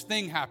when this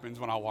thing happens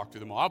when I walk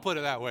through the mall. I'll put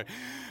it that way,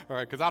 all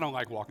right, because I don't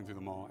like walking through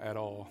the mall at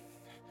all.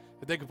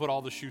 If they could put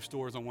all the shoe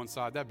stores on one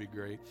side, that'd be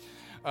great.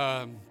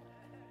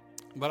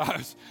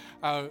 But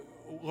I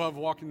love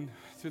walking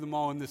through the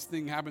mall, and this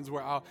thing happens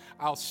where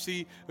I'll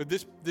see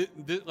this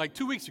like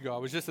 2 weeks ago, I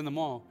was just in the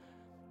mall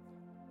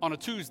on a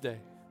Tuesday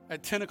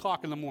at 10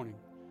 o'clock in the morning.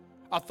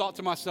 I thought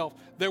to myself,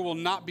 there will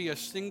not be a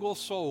single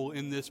soul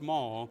in this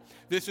mall.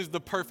 This is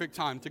the perfect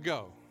time to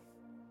go.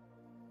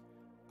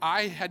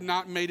 I had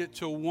not made it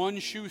to one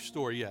shoe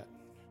store yet.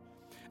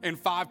 And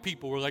 5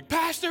 people were like,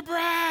 Pastor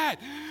Brad!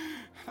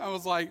 I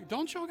was like,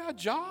 don't y'all got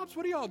jobs?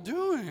 What are y'all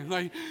doing?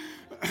 Like,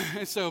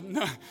 and so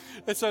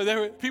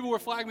people were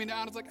flagging me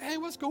down. It's like, hey,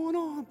 what's going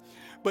on?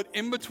 But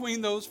in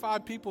between those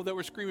 5 people that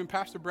were screaming,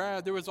 Pastor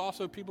Brad, there was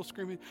also people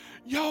screaming,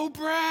 yo,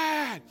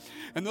 Brad!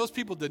 And those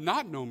people did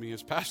not know me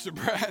as Pastor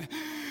Brad.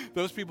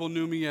 Those people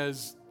knew me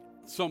as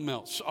something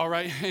else, all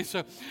right? And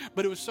so,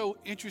 but it was so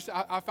interesting.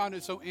 I found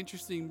it so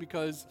interesting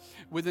because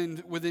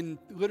within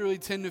literally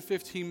 10 to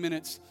 15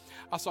 minutes,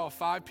 I saw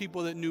 5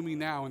 people that knew me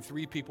now and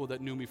 3 people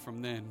that knew me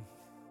from then.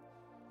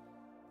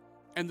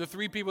 And the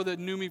 3 people that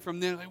knew me from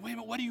then, like, wait a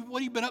minute, what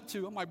have you been up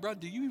to? I'm like, bro,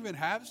 do you even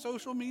have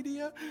social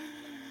media?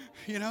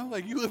 You know,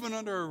 like, you living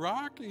under a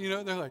rock? You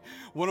know, they're like,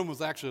 one of them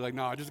was actually like,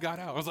 no, I just got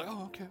out. I was like,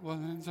 oh, okay, well,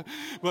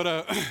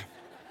 but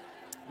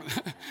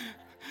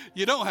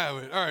you don't have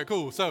it. All right,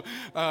 cool. So,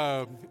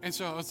 and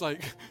so I was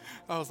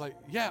like,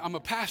 yeah, I'm a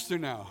pastor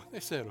now.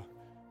 They said,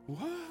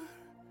 what?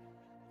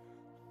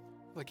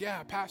 Like,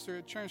 yeah, pastor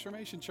at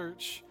Transformation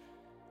Church.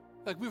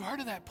 Like, we've heard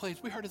of that place.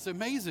 We heard it's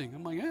amazing.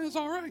 I'm like, yeah, it's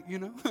all right, you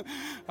know.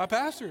 I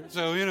pastor it.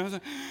 So, you know.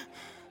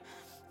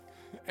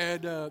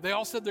 And they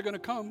all said they're going to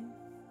come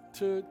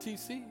to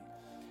TC.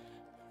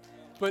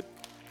 But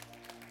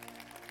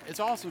it's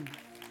awesome.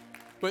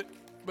 But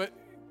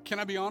can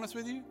I be honest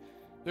with you?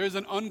 There's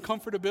an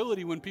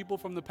uncomfortability when people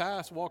from the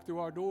past walk through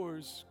our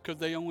doors because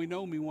they only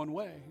know me one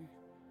way.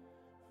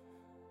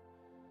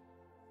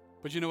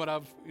 But you know what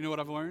I've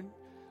learned?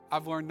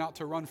 I've learned not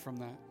to run from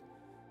that.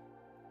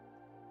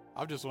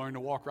 I've just learned to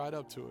walk right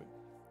up to it.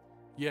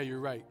 Yeah, you're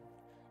right.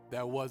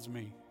 That was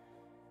me.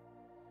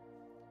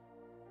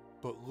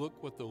 But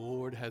look what the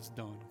Lord has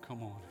done.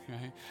 Come on,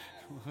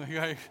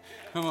 right?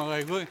 Come on,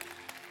 like, look,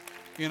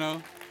 you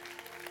know.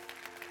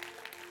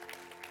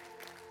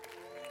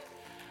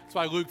 That's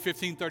why Luke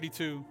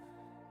 15:32,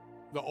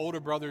 the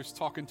older brother's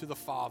talking to the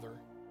father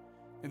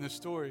in the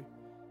story.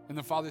 And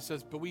the father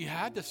says, but we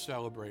had to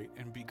celebrate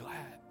and be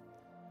glad.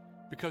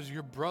 Because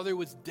your brother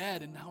was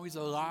dead and now he's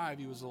alive.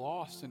 He was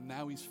lost and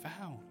now he's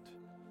found.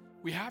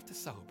 We have to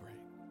celebrate.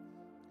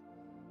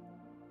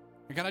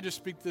 And can I just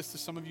speak this to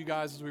some of you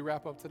guys as we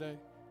wrap up today?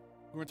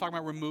 We're talking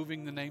about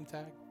removing the name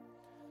tag.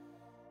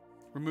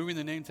 Removing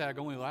the name tag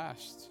only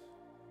lasts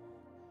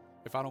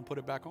if I don't put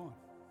it back on.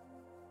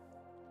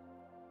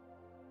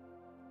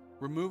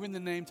 Removing the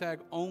name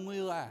tag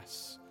only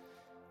lasts,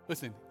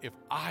 listen, if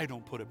I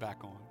don't put it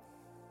back on.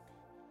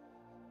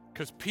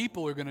 Because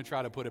people are going to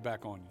try to put it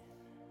back on you.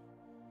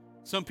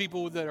 Some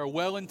people that are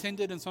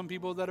well-intended and some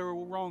people that are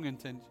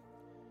wrong-intended.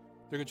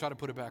 They're going to try to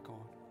put it back on.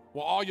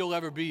 Well, all you'll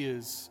ever be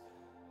is,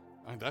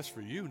 that's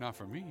for you, not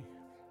for me.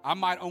 I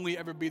might only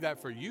ever be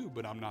that for you,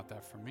 but I'm not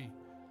that for me.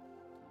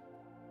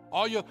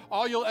 All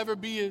you'll ever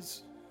be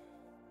is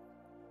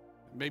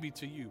maybe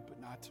to you, but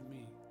not to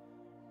me.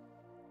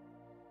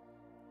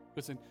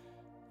 Listen,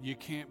 you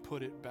can't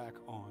put it back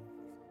on.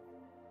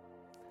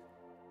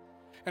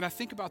 And I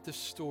think about this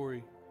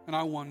story, and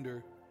I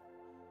wonder,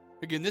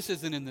 again, this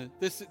isn't in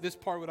this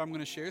part what I'm going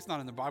to share. It's not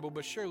in the Bible,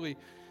 but surely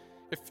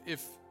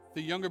if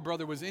the younger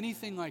brother was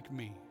anything like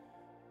me,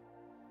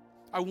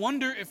 I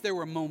wonder if there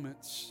were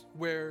moments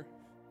where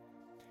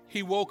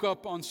he woke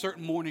up on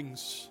certain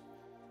mornings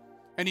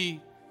and he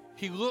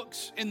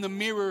looks in the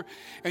mirror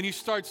and he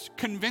starts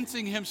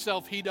convincing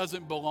himself he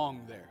doesn't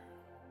belong there.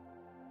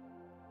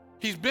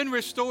 He's been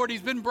restored.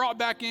 He's been brought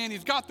back in.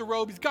 He's got the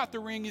robe. He's got the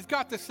ring. He's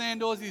got the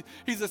sandals.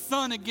 He's a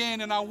son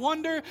again. And I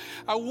wonder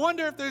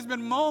if there's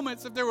been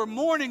moments, if there were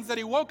mornings that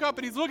he woke up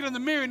and he's looking in the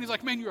mirror and he's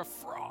like, man, you're a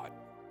fraud.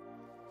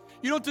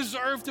 You don't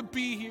deserve to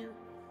be here.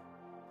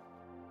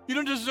 You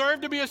don't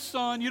deserve to be a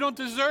son. You don't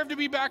deserve to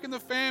be back in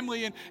the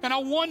family. And I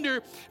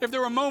wonder if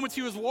there were moments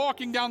he was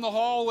walking down the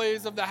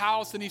hallways of the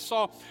house and he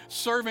saw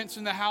servants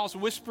in the house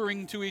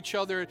whispering to each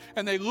other,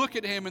 and they look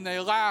at him and they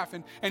laugh,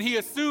 and he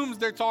assumes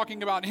they're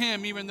talking about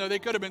him, even though they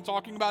could have been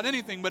talking about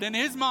anything. But in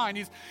his mind,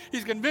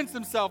 he's convinced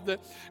himself that,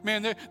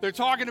 man, they're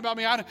talking about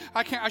me.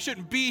 I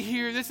shouldn't be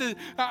here. This is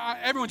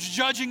everyone's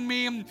judging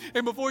me.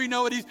 And before you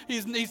know it,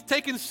 he's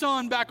taking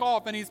son back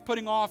off and he's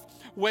putting off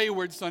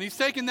wayward son. He's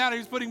taking that and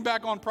he's putting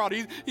back on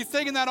pride. He's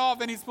taking that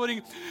off and he's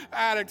putting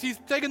addict. He's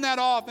taking that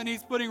off and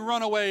he's putting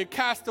runaway,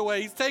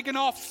 castaway. He's taking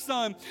off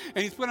son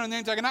and he's putting on a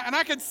name tag. And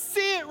I can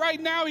see it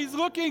right now. He's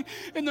looking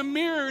in the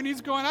mirror and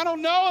he's going, I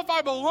don't know if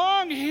I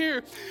belong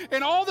here.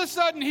 And all of a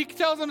sudden he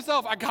tells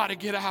himself, I got to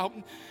get out.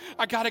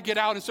 I got to get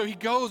out. And so he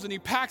goes and he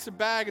packs a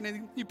bag,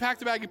 and he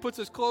packs a bag, he puts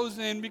his clothes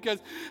in, because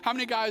how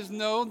many guys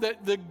know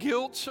that the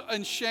guilt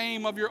and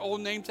shame of your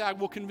old name tag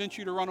will convince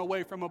you to run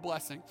away from a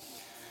blessing?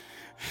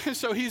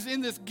 So he's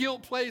in this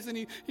guilt place, and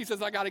he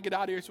says, I got to get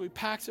out of here. So he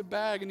packs a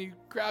bag, and he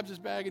grabs his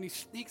bag, and he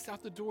sneaks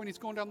out the door, and he's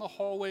going down the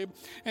hallway.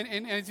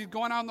 And as he's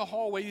going out in the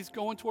hallway, he's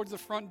going towards the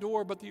front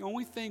door, but the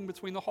only thing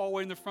between the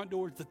hallway and the front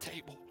door is the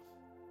table.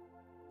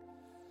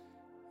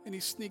 And he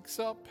sneaks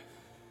up,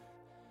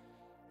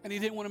 and he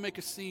didn't want to make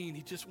a scene.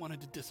 He just wanted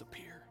to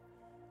disappear.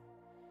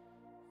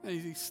 And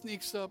as he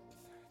sneaks up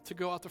to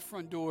go out the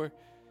front door,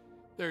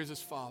 there's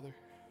his father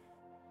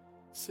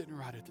sitting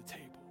right at the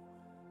table.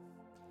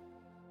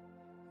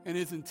 And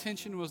his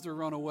intention was to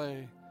run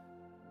away,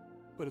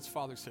 but his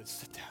father said,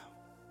 sit down,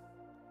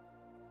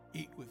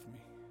 eat with me.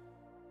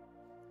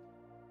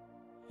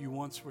 You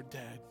once were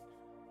dead,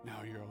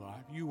 now you're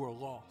alive. You were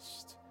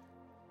lost,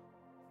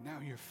 now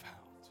you're found.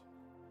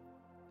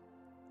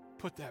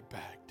 Put that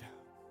bag down,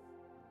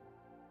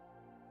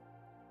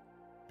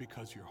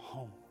 because you're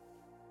home.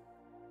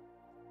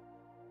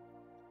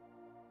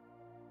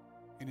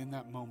 And in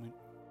that moment,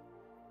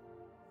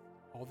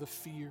 all the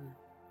fear,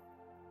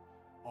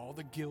 all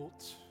the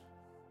guilt,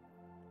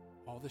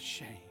 all the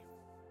shame,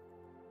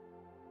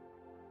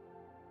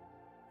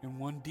 in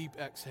one deep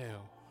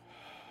exhale,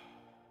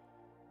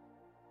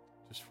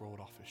 just rolled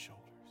off his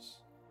shoulders.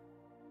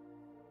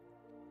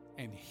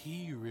 And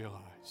he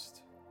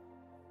realized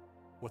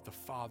what the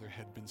Father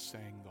had been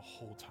saying the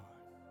whole time.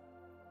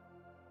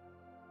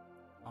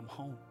 I'm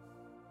home.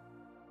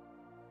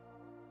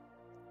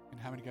 And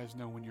how many guys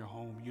know when you're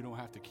home, you don't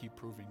have to keep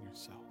proving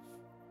yourself?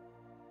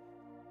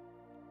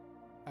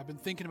 I've been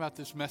thinking about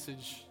this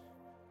message.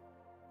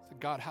 I said,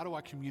 God, how do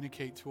I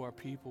communicate to our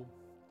people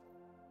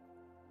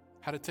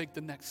how to take the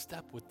next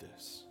step with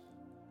this?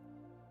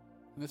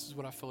 And this is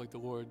what I feel like the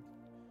Lord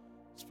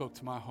spoke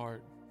to my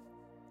heart.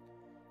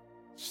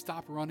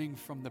 Stop running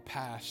from the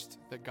past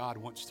that God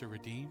wants to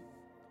redeem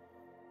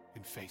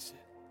and face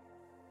it.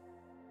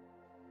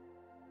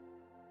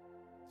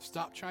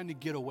 Stop trying to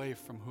get away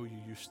from who you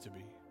used to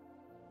be.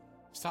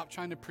 Stop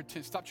trying to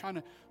pretend. Stop trying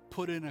to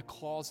put it in a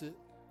closet.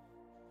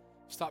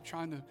 Stop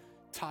trying to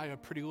tie a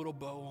pretty little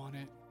bow on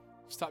it.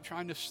 Stop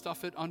trying to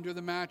stuff it under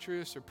the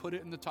mattress or put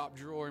it in the top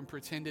drawer and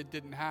pretend it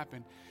didn't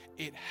happen.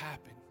 It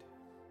happened.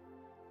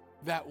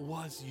 That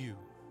was you.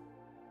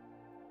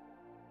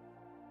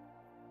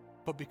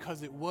 But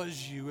because it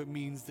was you, it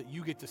means that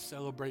you get to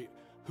celebrate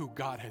who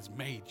God has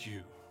made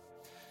you.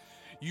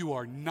 You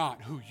are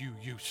not who you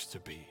used to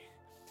be.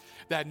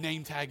 That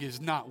name tag is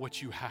not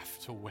what you have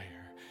to wear.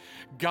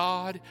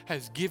 God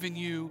has given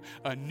you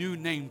a new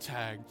name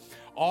tag.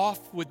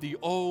 Off with the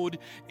old,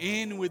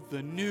 in with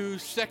the new.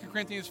 2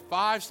 Corinthians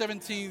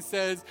 5:17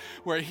 says,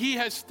 where he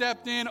has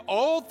stepped in,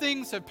 all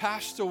things have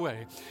passed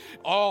away.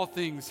 All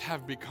things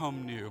have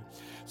become new.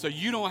 So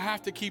you don't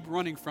have to keep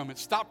running from it.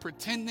 Stop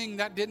pretending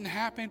that didn't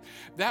happen.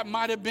 That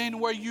might have been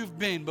where you've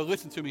been. But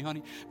listen to me,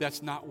 honey.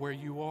 That's not where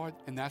you are,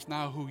 and that's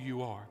not who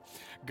you are.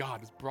 God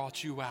has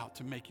brought you out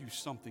to make you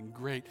something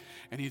great,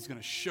 and he's going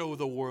to show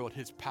the world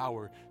his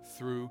power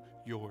through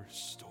your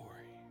story.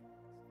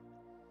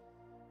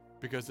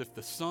 Because if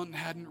the son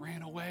hadn't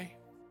ran away,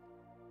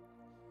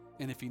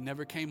 and if he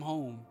never came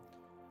home,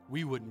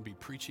 we wouldn't be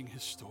preaching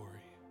his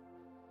story.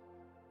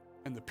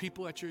 And the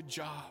people at your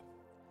job,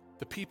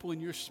 the people in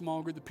your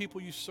small group, the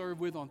people you serve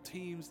with on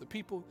teams, the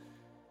people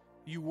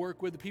you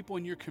work with, the people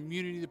in your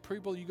community, the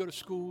people you go to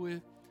school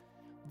with,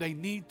 they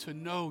need to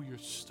know your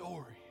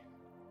story.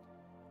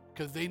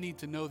 Because they need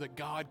to know that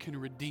God can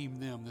redeem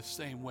them the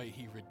same way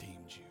he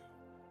redeemed you.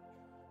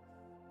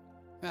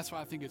 And that's why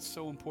I think it's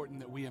so important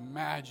that we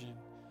imagine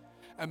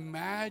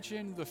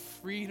the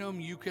freedom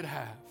you could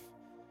have,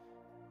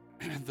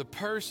 the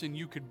person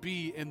you could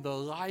be, and the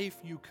life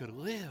you could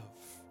live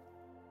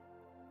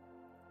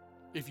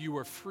if you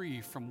were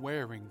free from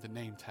wearing the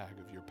name tag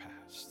of your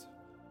past.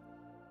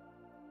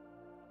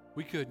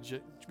 We could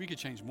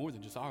change more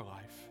than just our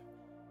life.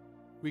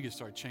 We could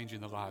start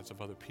changing the lives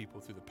of other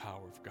people through the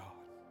power of God.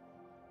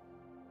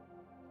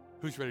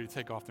 Who's ready to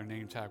take off their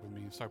name tag with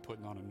me and start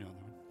putting on another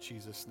one? In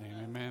Jesus' name,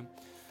 amen.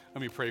 Let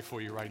me pray for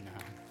you right now.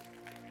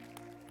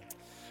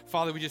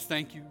 Father, we just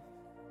thank you.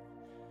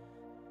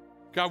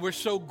 God, we're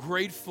so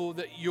grateful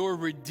that your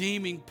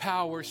redeeming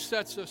power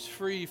sets us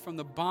free from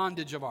the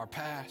bondage of our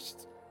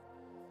past.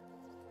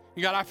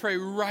 And God, I pray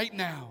right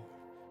now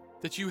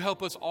that you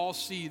help us all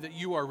see that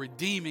you are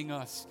redeeming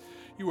us.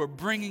 You are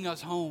bringing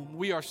us home.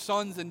 We are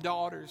sons and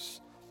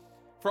daughters.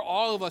 For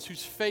all of us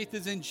whose faith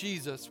is in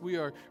Jesus, we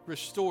are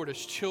restored as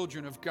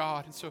children of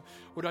God. And so,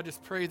 Lord, I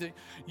just pray that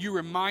you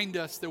remind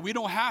us that we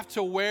don't have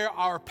to wear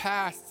our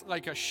past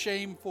like a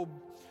shameful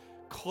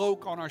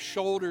cloak on our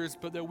shoulders,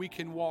 but that we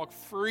can walk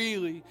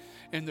freely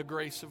in the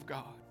grace of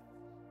God.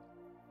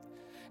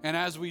 And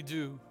as we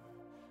do,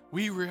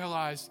 we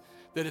realize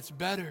that it's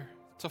better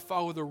to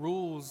follow the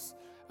rules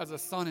as a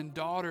son and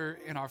daughter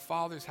in our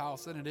Father's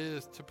house than it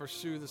is to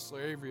pursue the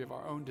slavery of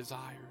our own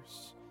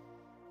desires.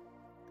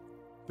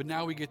 But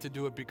now we get to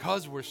do it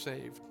because we're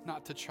saved,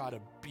 not to try to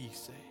be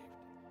saved.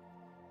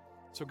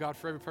 So God,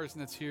 for every person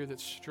that's here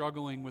that's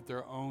struggling with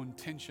their own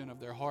tension of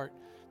their heart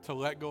to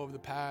let go of the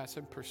past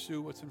and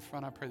pursue what's in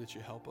front, I pray that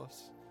you help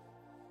us.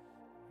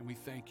 And we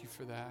thank you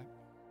for that.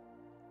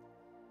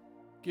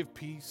 Give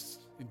peace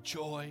and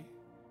joy,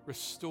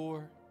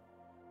 restore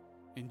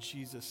in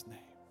Jesus' name.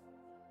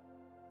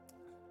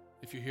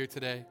 If you're here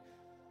today,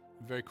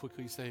 very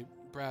quickly say,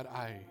 Brad,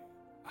 I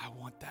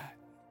want that.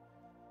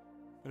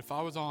 But if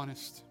I was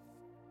honest,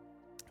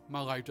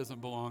 my life doesn't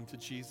belong to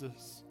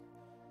Jesus.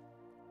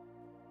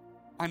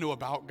 I know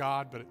about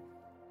God, but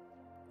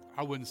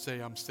I wouldn't say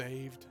I'm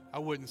saved. I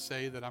wouldn't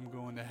say that I'm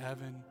going to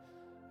heaven.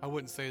 I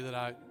wouldn't say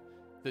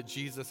that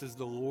Jesus is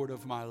the Lord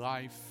of my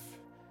life,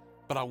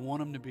 but I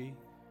want him to be.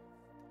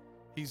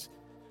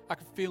 I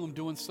can feel him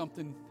doing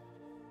something.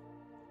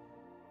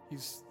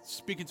 He's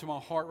speaking to my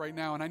heart right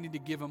now, and I need to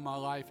give him my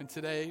life. And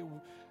today,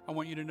 I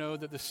want you to know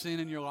that the sin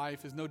in your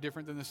life is no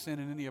different than the sin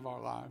in any of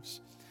our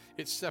lives.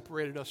 It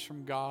separated us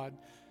from God.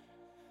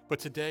 But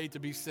today, to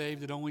be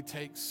saved, it only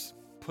takes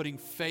putting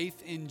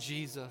faith in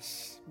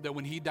Jesus, that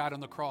when he died on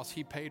the cross,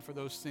 he paid for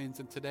those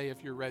sins. And today,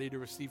 if you're ready to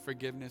receive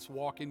forgiveness,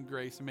 walk in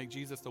grace, and make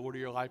Jesus the Lord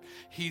of your life,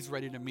 he's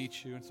ready to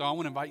meet you. And so I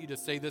want to invite you to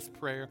say this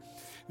prayer.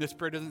 This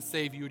prayer doesn't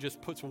save you. It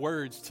just puts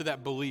words to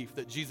that belief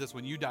that Jesus,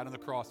 when you died on the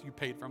cross, you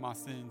paid for my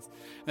sins.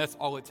 And that's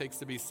all it takes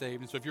to be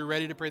saved. And so if you're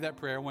ready to pray that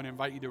prayer, I want to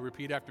invite you to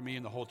repeat after me,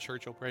 and the whole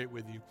church will pray it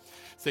with you.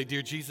 Say,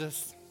 Dear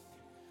Jesus,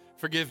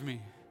 forgive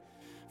me.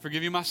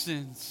 Forgive you my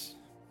sins.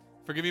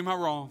 Forgive you my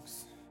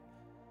wrongs.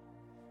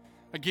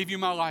 I give you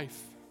my life.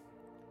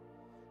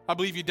 I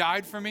believe you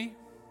died for me.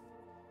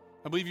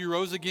 I believe you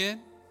rose again.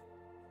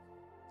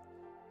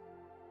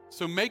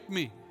 So make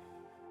me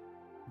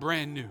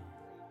brand new.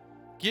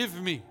 Give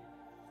me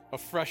a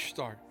fresh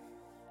start,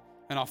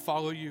 and I'll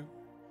follow you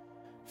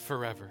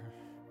forever.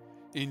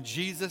 In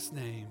Jesus'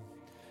 name,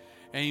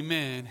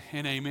 amen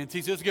and amen.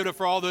 TC, let's give it up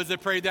for all those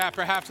that prayed that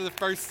perhaps for the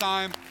first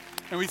time,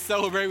 and we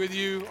celebrate with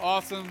you.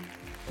 Awesome.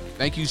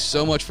 Thank you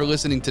so much for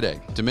listening today.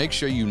 To make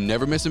sure you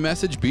never miss a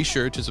message, be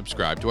sure to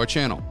subscribe to our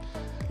channel.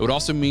 It would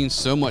also mean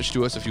so much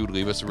to us if you would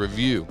leave us a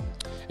review.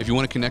 If you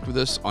want to connect with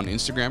us on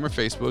Instagram or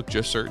Facebook,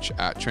 just search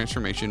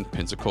 @Transformation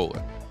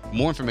Pensacola. For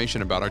more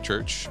information about our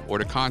church or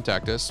to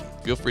contact us,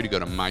 feel free to go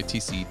to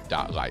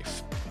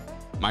mytc.life.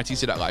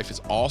 MyTC.life is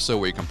also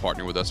where you can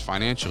partner with us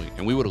financially,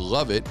 and we would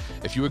love it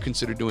if you would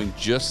consider doing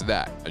just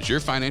that, as your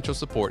financial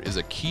support is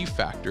a key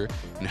factor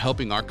in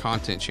helping our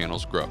content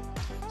channels grow.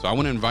 So I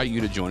want to invite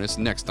you to join us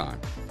next time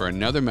for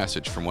another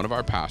message from one of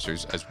our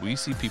pastors as we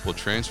see people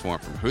transform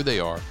from who they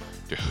are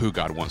to who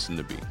God wants them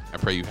to be. I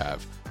pray you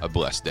have a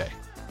blessed day.